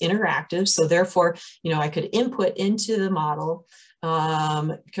it was interactive. So therefore, you know, I could input into the model,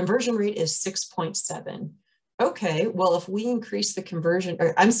 conversion rate is 6.7. Okay, well, if we increase the conversion,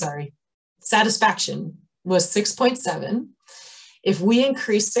 or I'm sorry, satisfaction was 6.7. If we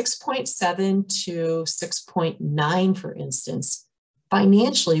increase 6.7 to 6.9, for instance,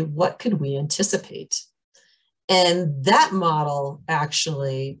 financially, what could we anticipate? And that model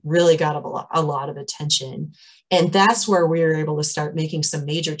actually really got a lot of attention. And that's where we were able to start making some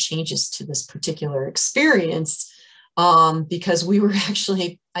major changes to this particular experience, because we were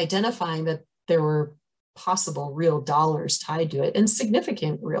actually identifying that there were possible real dollars tied to it, and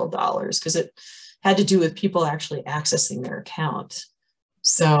significant real dollars, because it had to do with people actually accessing their account.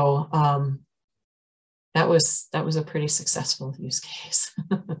 So that was a pretty successful use case.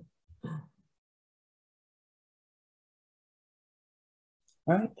 All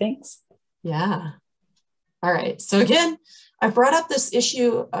right, thanks. Yeah. All right. So again, I brought up this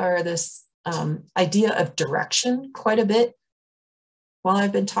issue, or this idea of direction, quite a bit while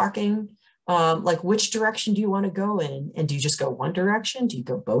I've been talking. Like, which direction do you want to go in? And do you just go one direction? Do you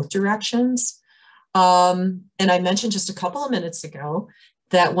go both directions? And I mentioned just a couple of minutes ago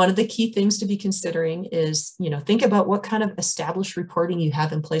that one of the key things to be considering is, you know, think about what kind of established reporting you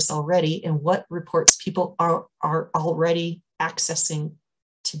have in place already and what reports people are already accessing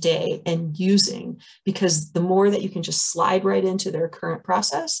today and using, because the more that you can just slide right into their current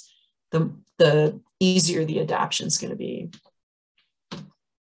process, the easier the adoption is going to be.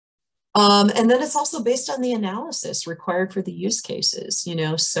 And then it's also based on the analysis required for the use cases, you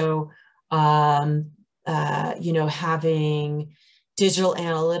know, so, you know, having digital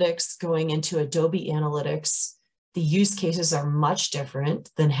analytics going into Adobe Analytics, the use cases are much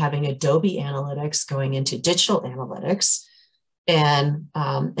different than having Adobe Analytics going into digital analytics. And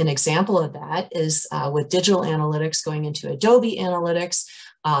an example of that is with digital analytics going into Adobe Analytics,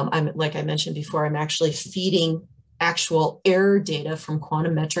 like I mentioned before, I'm actually feeding actual error data from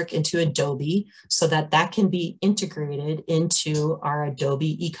Quantimetric into Adobe so that that can be integrated into our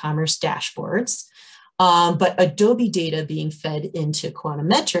Adobe e-commerce dashboards. But Adobe data being fed into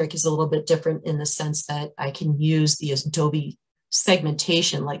Quantimetric is a little bit different in the sense that I can use the Adobe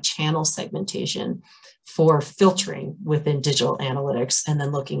segmentation, like channel segmentation, for filtering within digital analytics and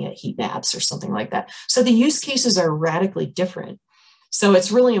then looking at heat maps or something like that. So the use cases are radically different. So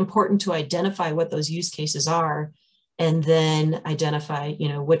it's really important to identify what those use cases are and then identify, you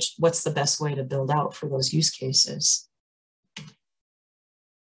know, what's the best way to build out for those use cases.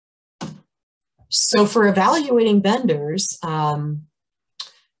 So for evaluating vendors, one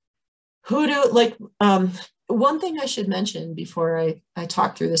thing I should mention before I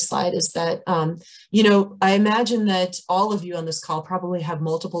talk through this slide is that, you know, I imagine that all of you on this call probably have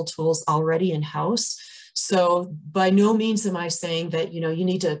multiple tools already in-house. So by no means am I saying that, you know, you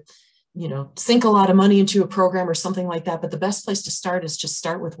need to, you know, sink a lot of money into a program or something like that. But the best place to start is just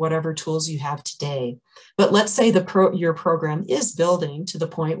start with whatever tools you have today. But let's say your program is building to the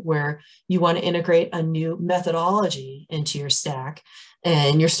point where you want to integrate a new methodology into your stack.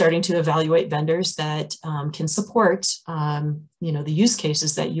 And you're starting to evaluate vendors that can support, you know, the use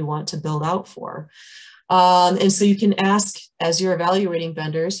cases that you want to build out for. And so you can ask, as you're evaluating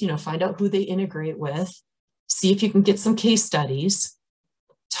vendors, you know, find out who they integrate with, see if you can get some case studies,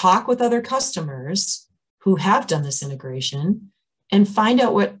 talk with other customers who have done this integration, and find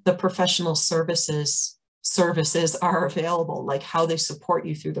out what the professional services are available, like how they support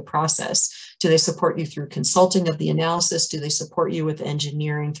you through the process. Do they support you through consulting of the analysis? Do they support you with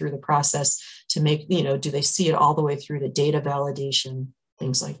engineering through the process to make, you know, do they see it all the way through to data validation,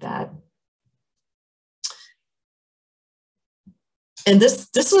 things like that? And this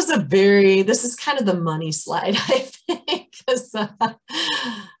is kind of the money slide, I think, because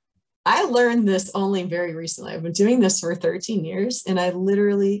I learned this only very recently. I've been doing this for 13 years, and I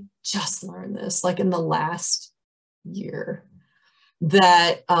literally just learned this like in the last year,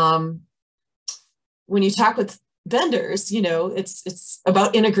 that when you talk with vendors, you know, it's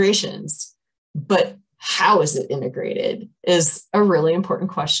about integrations, but how is it integrated is a really important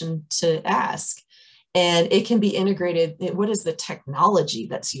question to ask. And it can be integrated. What is the technology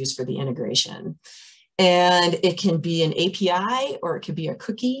that's used for the integration? And it can be an API or it could be a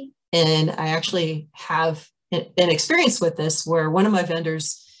cookie. And I actually have an experience with this where one of my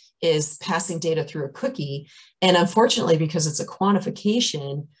vendors is passing data through a cookie. And unfortunately, because it's a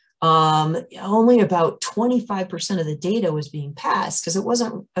quantification, only about 25% of the data was being passed because it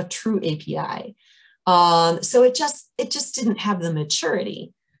wasn't a true API. So it just didn't have the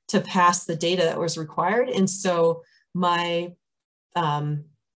maturity to pass the data that was required. And so my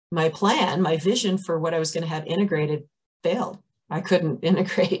plan, my vision for what I was going to have integrated failed. I couldn't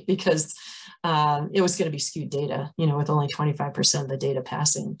integrate because it was going to be skewed data, you know, with only 25% of the data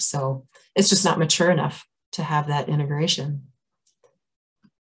passing. So it's just not mature enough to have that integration.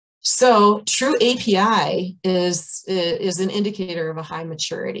 So true API is an indicator of a high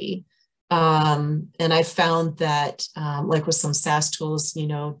maturity. And I found that like with some SaaS tools, you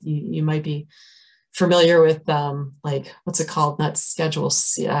know, you might be familiar with like, what's it called? Not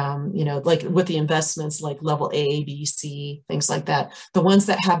schedules, you know, like with the investments, like level A, B, C, things like that. The ones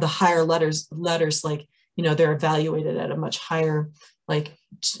that have the higher letters like, you know, they're evaluated at a much higher, like,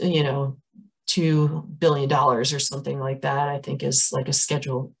 you know, $2 billion or something like that, I think is like a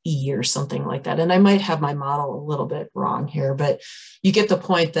Schedule E or something like that. And I might have my model a little bit wrong here, but you get the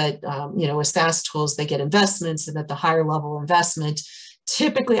point that, you know, with SaaS tools, they get investments, and at the higher level investment,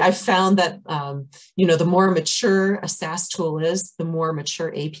 typically I found that, you know, the more mature a SaaS tool is, the more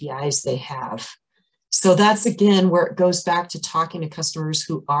mature APIs they have. So that's, again, where it goes back to talking to customers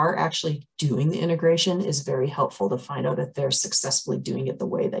who are actually doing the integration is very helpful to find out if they're successfully doing it the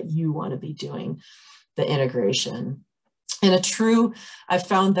way that you want to be doing the integration. And I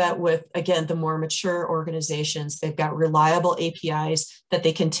found that with, again, the more mature organizations, they've got reliable APIs that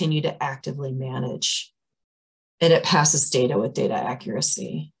they continue to actively manage. And it passes data with data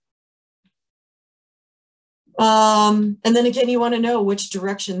accuracy. And then again, you want to know which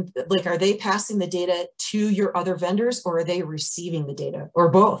direction, like, are they passing the data to your other vendors, or are they receiving the data, or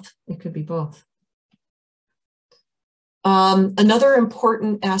both? It could be both. Another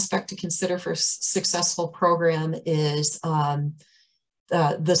important aspect to consider for a successful program is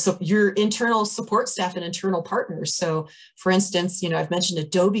your internal support staff and internal partners. So for instance, you know, I've mentioned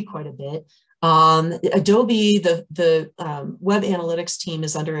Adobe quite a bit. Adobe, the web analytics team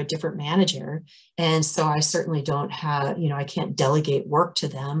is under a different manager. And so I certainly don't have, you know, I can't delegate work to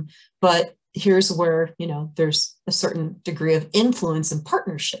them, but here's where, you know, there's a certain degree of influence and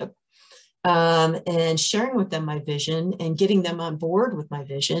partnership, and sharing with them my vision and getting them on board with my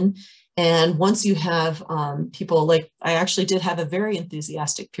vision. And once you have people, like I actually did have a very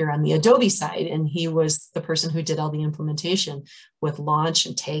enthusiastic peer on the Adobe side, and he was the person who did all the implementation with launch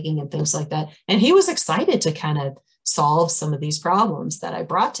and tagging and things like that. And he was excited to kind of solve some of these problems that I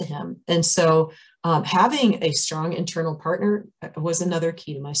brought to him. And so having a strong internal partner was another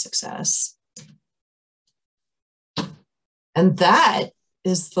key to my success. And that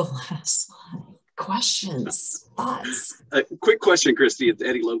is the last slide. Questions, thoughts? Quick question, Christy. It's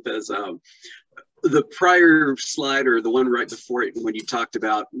Eddie Lopez. The prior slide, or the one right before it, when you talked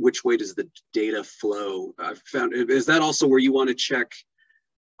about which way does the data flow, I found, is that also where you want to check,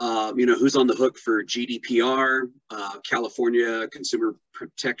 you know, who's on the hook for GDPR, California Consumer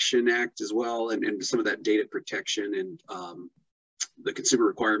Protection Act as well, and some of that data protection and the consumer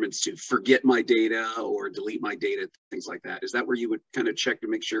requirements to forget my data or delete my data, things like that. Is that where you would kind of check to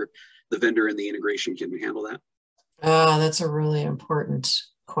make sure the vendor and the integration can handle that? That's a really important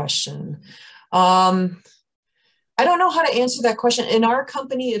question. I don't know how to answer that question. In our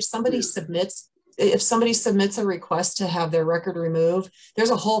company, if somebody submits a request to have their record removed,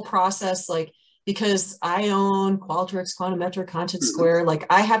 there's a whole process, like, because I own Qualtrics, Quantimetric, Content Square, like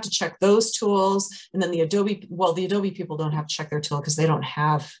I have to check those tools. And then the Adobe people don't have to check their tool because they don't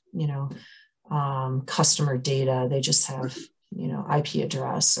have, you know, customer data. They just have, you know, IP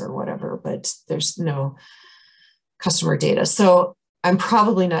address or whatever, but there's no customer data. So I'm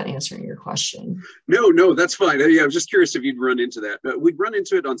probably not answering your question. No, that's fine. Yeah, I was just curious if you'd run into that. We'd run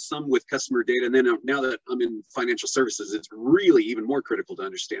into it on some with customer data. And then now that I'm in financial services, it's really even more critical to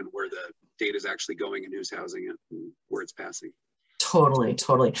understand where the data is actually going and who's housing it and where it's passing. Totally.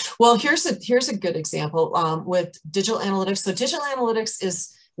 Well, here's a good example with digital analytics. So digital analytics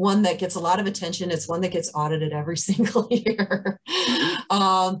is one that gets a lot of attention. It's one that gets audited every single year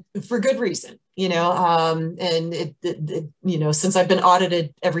for good reason, you know, and you know, since I've been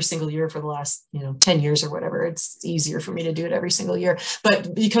audited every single year for the last, you know, 10 years or whatever, it's easier for me to do it every single year.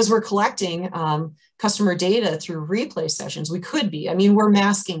 But because we're collecting customer data through replay sessions, we could be, I mean, we're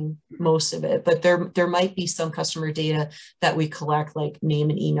masking most of it, but there might be some customer data that we collect, like name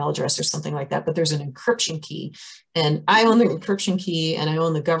and email address or something like that, but there's an encryption key, and I own the encryption key and I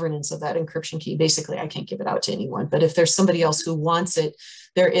own the governance of that encryption key. Basically, I can't give it out to anyone, but if there's somebody else who wants it,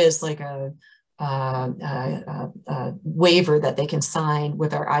 there is like a waiver that they can sign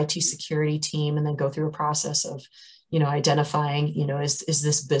with our IT security team, and then go through a process of, you know, identifying, you know, is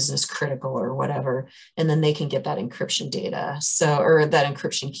this business critical or whatever, and then they can get that encryption data, so, or that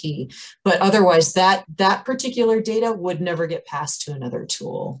encryption key. But otherwise, that particular data would never get passed to another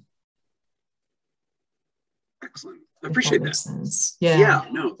tool. Excellent. I appreciate that. Sense. Yeah. Yeah.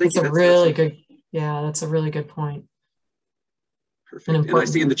 No, thank you. That's a really good. Yeah, that's a really good point. Perfect. And I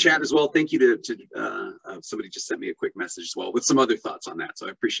see in the chat as well, thank you to somebody just sent me a quick message as well with some other thoughts on that. So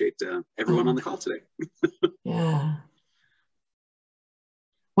I appreciate everyone on the call today. Yeah.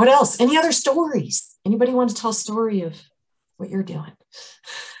 What else? Any other stories? Anybody want to tell a story of what you're doing?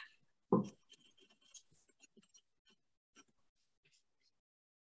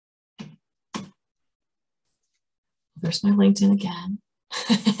 There's my LinkedIn again.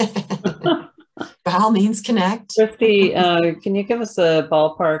 By all means, connect. Christy, can you give us a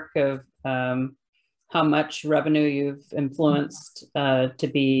ballpark of how much revenue you've influenced to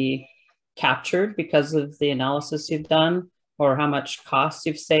be captured because of the analysis you've done, or how much costs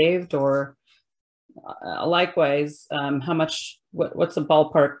you've saved, or likewise, how much, what's the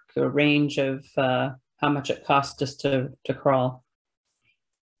ballpark range of how much it costs just to crawl?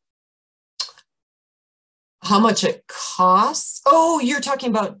 How much it costs? Oh, you're talking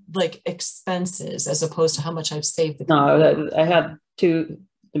about like expenses as opposed to how much I've saved. No, I had two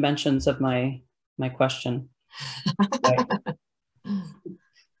dimensions of my question. Right.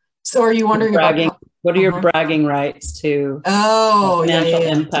 So are you wondering about what are your bragging rights to financial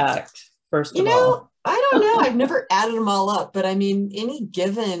impact, first of all? I don't know. I've never added them all up, but I mean, any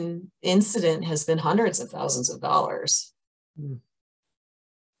given incident has been hundreds of thousands of dollars. You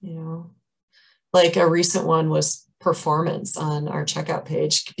know, like a recent one was performance on our checkout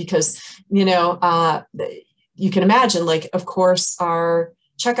page, because, you know, you can imagine, like, of course, our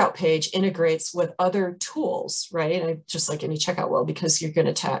checkout page integrates with other tools, right? Just like any checkout will, because you're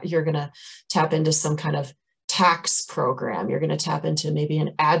going to tap into some kind of tax program. You're going to tap into maybe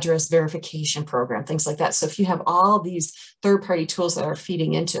an address verification program, things like that. So if you have all these third-party tools that are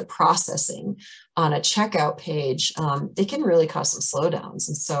feeding into processing on a checkout page, it can really cause some slowdowns.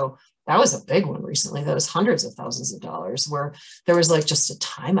 And so that was a big one recently. That was hundreds of thousands of dollars, where there was like just a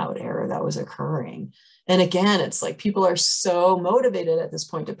timeout error that was occurring. And again, it's like people are so motivated at this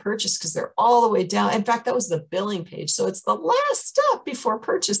point to purchase because they're all the way down. In fact, that was the billing page. So it's the last step before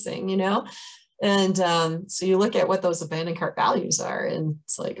purchasing, you know? And so you look at what those abandoned cart values are, and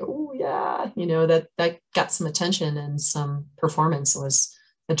it's like, oh yeah, you know, that got some attention and some performance was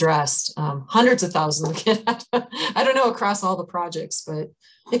addressed. Hundreds of thousands. I don't know across all the projects, but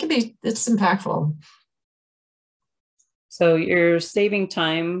it's impactful. So you're saving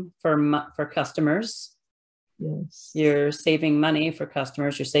time for customers. Yes. You're saving money for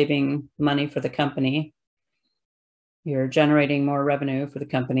customers. You're saving money for the company. You're generating more revenue for the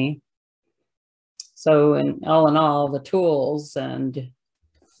company. So in all, the tools and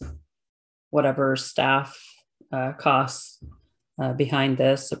whatever staff costs behind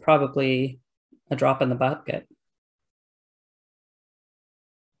this are probably a drop in the bucket.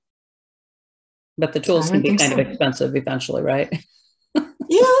 But the tools can be kind of expensive eventually, right?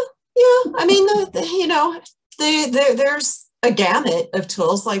 Yeah. I mean, you know, there's a gamut of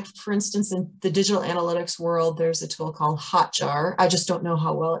tools. Like, for instance, in the digital analytics world, there's a tool called Hotjar. I just don't know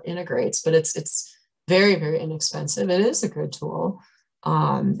how well it integrates, but it's very, very inexpensive. It is a good tool.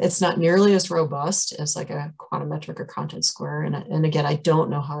 It's not nearly as robust as like a Quantometric or Content Square. And again, I don't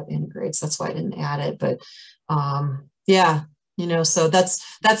know how it integrates. That's why I didn't add it. But yeah, you know, so that's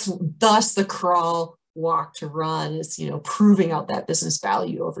thus the crawl, walk to run is, you know, proving out that business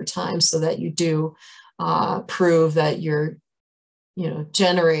value over time, so that you do prove that you're, you know,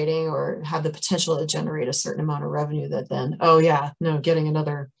 generating or have the potential to generate a certain amount of revenue that then, oh yeah, no, getting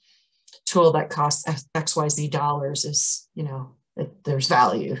another tool that costs XYZ dollars is, you know, there's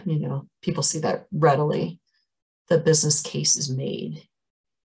value, you know, people see that readily. The business case is made.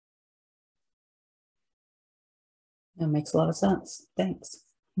 That makes a lot of sense. Thanks.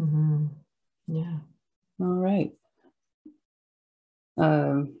 Mm-hmm. Yeah. All right.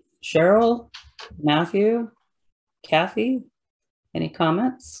 Cheryl, Matthew, Kathy, any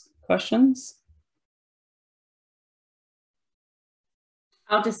comments, questions?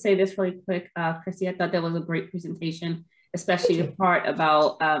 I'll just say this really quick, Chrissy, I thought that was a great presentation, especially the part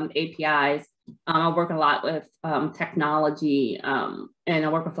about APIs. I work a lot with technology, and I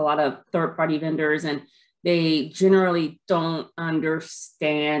work with a lot of third-party vendors, and they generally don't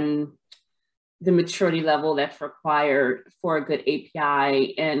understand the maturity level that's required for a good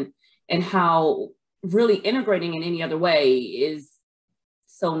API, and how really integrating in any other way is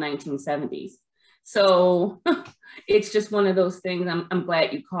so 1970s. So it's just one of those things. I'm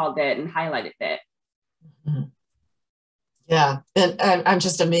glad you called that and highlighted that. Yeah, and I'm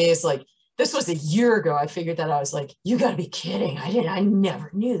just amazed. Like, this was a year ago. I figured that. I was like, you got to be kidding. I never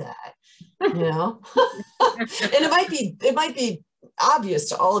knew that, you know. And it might be obvious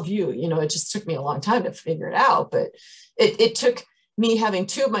to all of you. You know, it just took me a long time to figure it out, but it took me having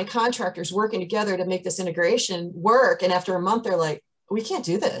two of my contractors working together to make this integration work. And after a month, they're like, we can't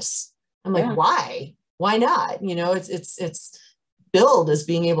do this. I'm like, why? Why not? You know, it's billed as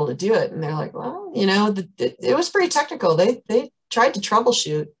being able to do it. And they're like, well, you know, it was pretty technical. They tried to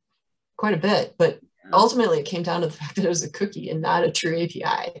troubleshoot quite a bit, but ultimately it came down to the fact that it was a cookie and not a true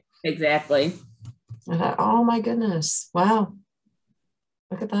API. Exactly. I thought, oh my goodness, wow,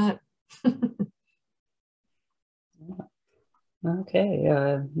 look at that.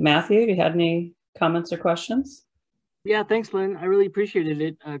 Okay, Matthew, you had any comments or questions? Yeah, thanks, Lynn. I really appreciated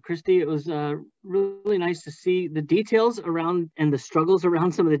it. Christy, it was really nice to see the details around and the struggles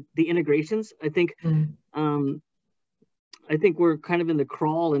around some of the integrations. I think I think we're kind of in the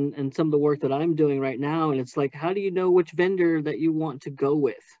crawl and some of the work that I'm doing right now. And it's like, how do you know which vendor that you want to go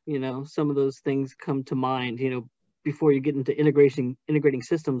with? You know, some of those things come to mind, you know, before you get into integrating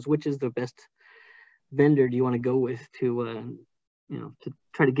systems, which is the best vendor do you want to go with to, you know, to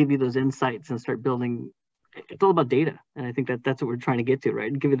try to give you those insights and start building. It's all about data. And I think that's what we're trying to get to,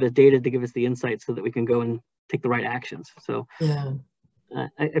 right? Give you the data to give us the insights so that we can go and take the right actions. So yeah,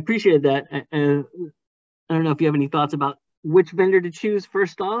 I appreciated that. I don't know if you have any thoughts about which vendor to choose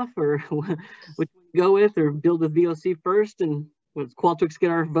first off, or which one to go with, or build with VOC first, and let's Qualtrics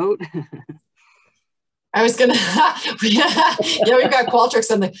get our vote. I was gonna, yeah, we've got Qualtrics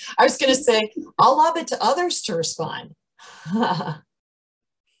on the. I was gonna say I'll lob it to others to respond.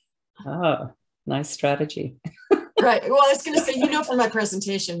 Oh, nice strategy. Right. Well, I was going to say, you know, for my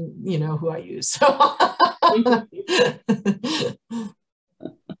presentation, you know who I use. So.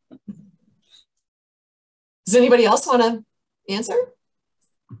 Does anybody else want to answer?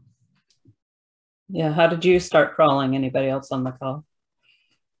 Yeah. How did you start crawling? Anybody else on the call?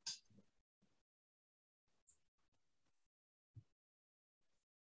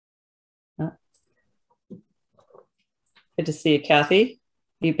 Good to see you, Kathy.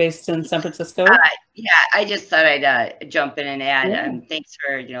 You based in San Francisco? Yeah, I just thought I'd jump in and add. Thanks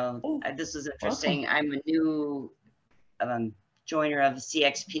for, you know, this was interesting. Welcome. I'm a new joiner of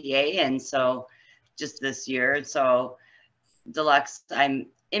CXPA, and so just this year. So Deluxe, I'm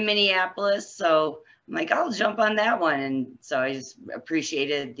in Minneapolis, so I'm like, I'll jump on that one. And so I just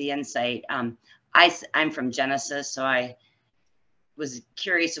appreciated the insight. I'm from Genesis, so I was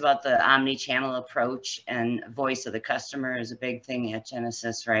curious about the omni-channel approach, and voice of the customer is a big thing at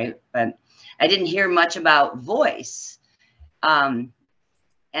Genesis, right? But I didn't hear much about voice and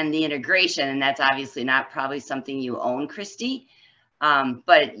the integration, and that's obviously not probably something you own, Christy.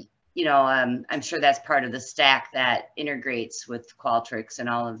 But you know, I'm sure that's part of the stack that integrates with Qualtrics and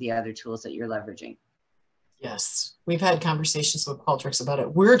all of the other tools that you're leveraging. Yes, we've had conversations with Qualtrics about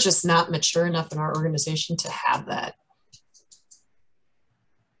it. We're just not mature enough in our organization to have that.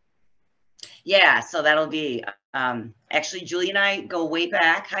 Yeah, so that'll be, actually, Julie and I go way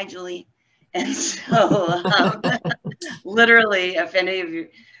back. Hi, Julie. And so literally, if any of you,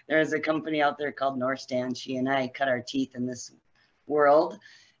 there's a company out there called Norstan. She and I cut our teeth in this world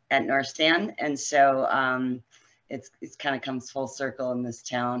at Norstan. And so it's kind of comes full circle in this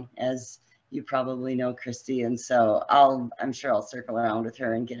town, as you probably know, Christy. And so I'm sure I'll circle around with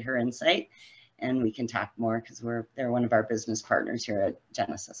her and get her insight, and we can talk more, because they're one of our business partners here at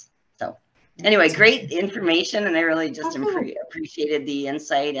Genesis. So anyway, great information, and I really just appreciated the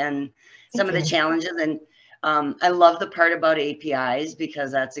insight and some of the challenges. And I love the part about APIs,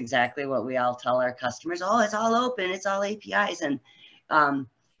 because that's exactly what we all tell our customers. Oh, it's all open, it's all APIs. And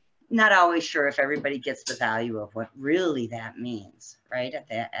not always sure if everybody gets the value of what really that means, right, at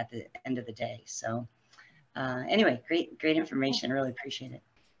the end of the day. So anyway, great information. Really appreciate it.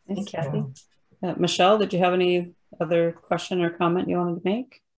 Thanks, Kathy. Michelle, did you have any other question or comment you wanted to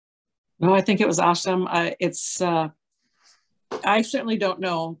make? No, I think it was awesome. I certainly don't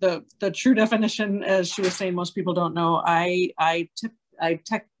know the true definition, as she was saying. Most people don't know. I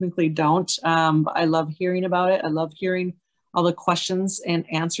technically don't. I love hearing about it. I love hearing all the questions and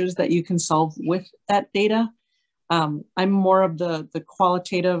answers that you can solve with that data. I'm more of the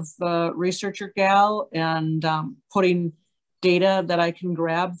qualitative researcher gal, and putting data that I can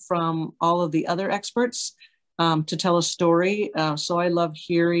grab from all of the other experts to tell a story. So I love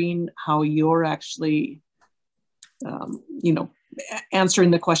hearing how you're actually,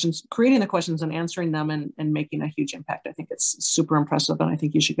 answering the questions, creating the questions and answering them, and making a huge impact. I think it's super impressive, and I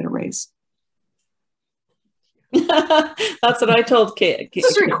think you should get a raise. That's what I told Kate. This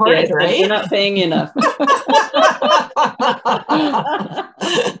is recorded, right? You're not paying enough. Right?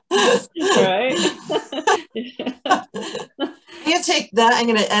 I'm gonna take that. I'm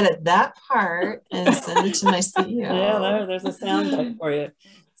gonna edit that part and send it to my CEO. Yeah, there's a sound bite for you.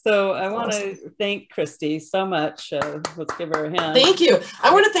 So I want to thank Christy so much. Let's give her a hand. Thank you.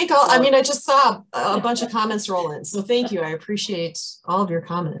 I want to thank all. I mean, I just saw a bunch of comments roll in, so thank you. I appreciate all of your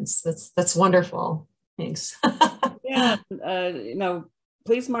comments. That's wonderful. Thanks. Yeah,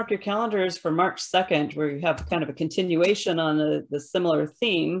 please mark your calendars for March 2nd, where you have kind of a continuation on the similar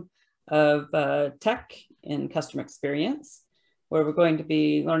theme of tech in customer experience, where we're going to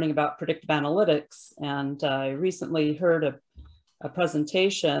be learning about predictive analytics. And I recently heard a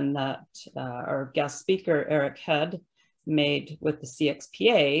presentation that our guest speaker, Eric Head, made with the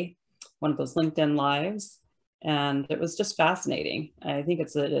CXPA, one of those LinkedIn Lives. And it was just fascinating. I think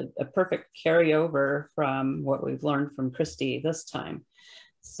it's a perfect carryover from what we've learned from Christy this time.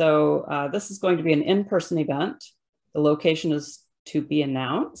 So this is going to be an in-person event. The location is to be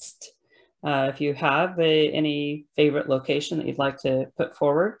announced. If you have any favorite location that you'd like to put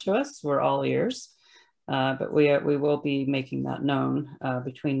forward to us, we're all ears. But we will be making that known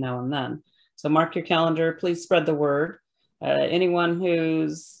between now and then. So mark your calendar, please spread the word. Anyone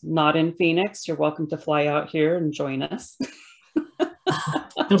who's not in Phoenix, you're welcome to fly out here and join us.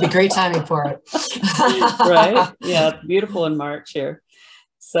 It'll be great timing for it. Right? Yeah, it's beautiful in March here.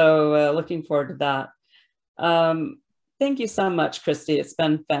 So looking forward to that. Thank you so much, Christy. It's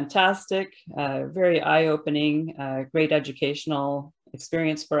been fantastic, very eye-opening, great educational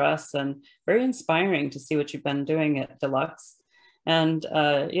experience for us, and very inspiring to see what you've been doing at Deluxe. And,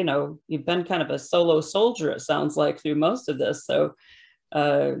 you've been kind of a solo soldier, it sounds like, through most of this. So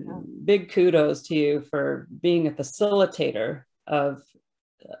big kudos to you for being a facilitator of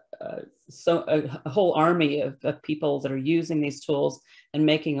a whole army of people that are using these tools and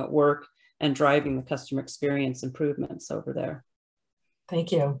making it work and driving the customer experience improvements over there.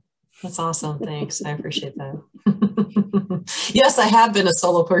 Thank you. That's awesome. Thanks. I appreciate that. Yes, I have been a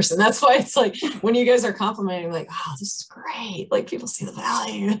solo person. That's why it's like when you guys are complimenting, like, oh, this is great. Like people see the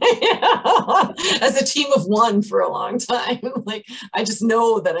value. As a team of one for a long time, like I just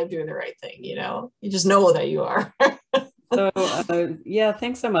know that I'm doing the right thing. You just know that you are. So yeah,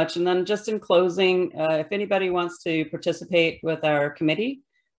 thanks so much. And then just in closing, if anybody wants to participate with our committee,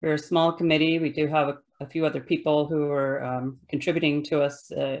 we're a small committee. We do have a few other people who are contributing to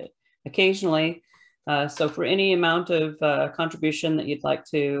us occasionally. So for any amount of contribution that you'd like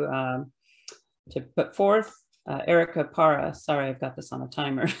to put forth, Erica Parra, sorry, I've got this on a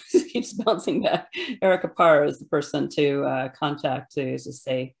timer, it keeps bouncing back. Erica Parra is the person to contact to just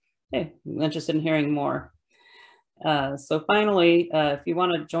say, hey, I'm interested in hearing more. So finally, if you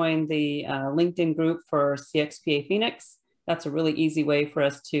want to join the LinkedIn group for CXPA Phoenix, that's a really easy way for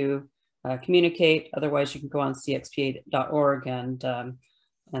us to communicate. Otherwise, you can go on cxpa.org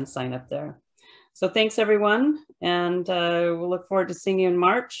and sign up there. So thanks, everyone. And we'll look forward to seeing you in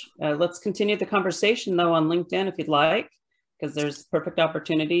March. Let's continue the conversation, though, on LinkedIn if you'd like, because there's perfect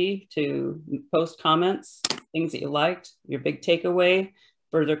opportunity to post comments, things that you liked, your big takeaway,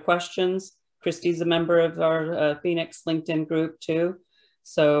 further questions. Christy's a member of our Phoenix LinkedIn group, too.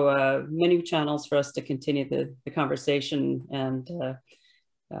 So many channels for us to continue the conversation and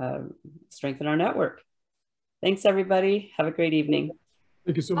strengthen our network. Thanks, everybody. Have a great evening.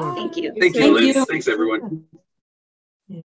 Thank you so much. Thank you. Thank you, Liz. Thanks, everyone.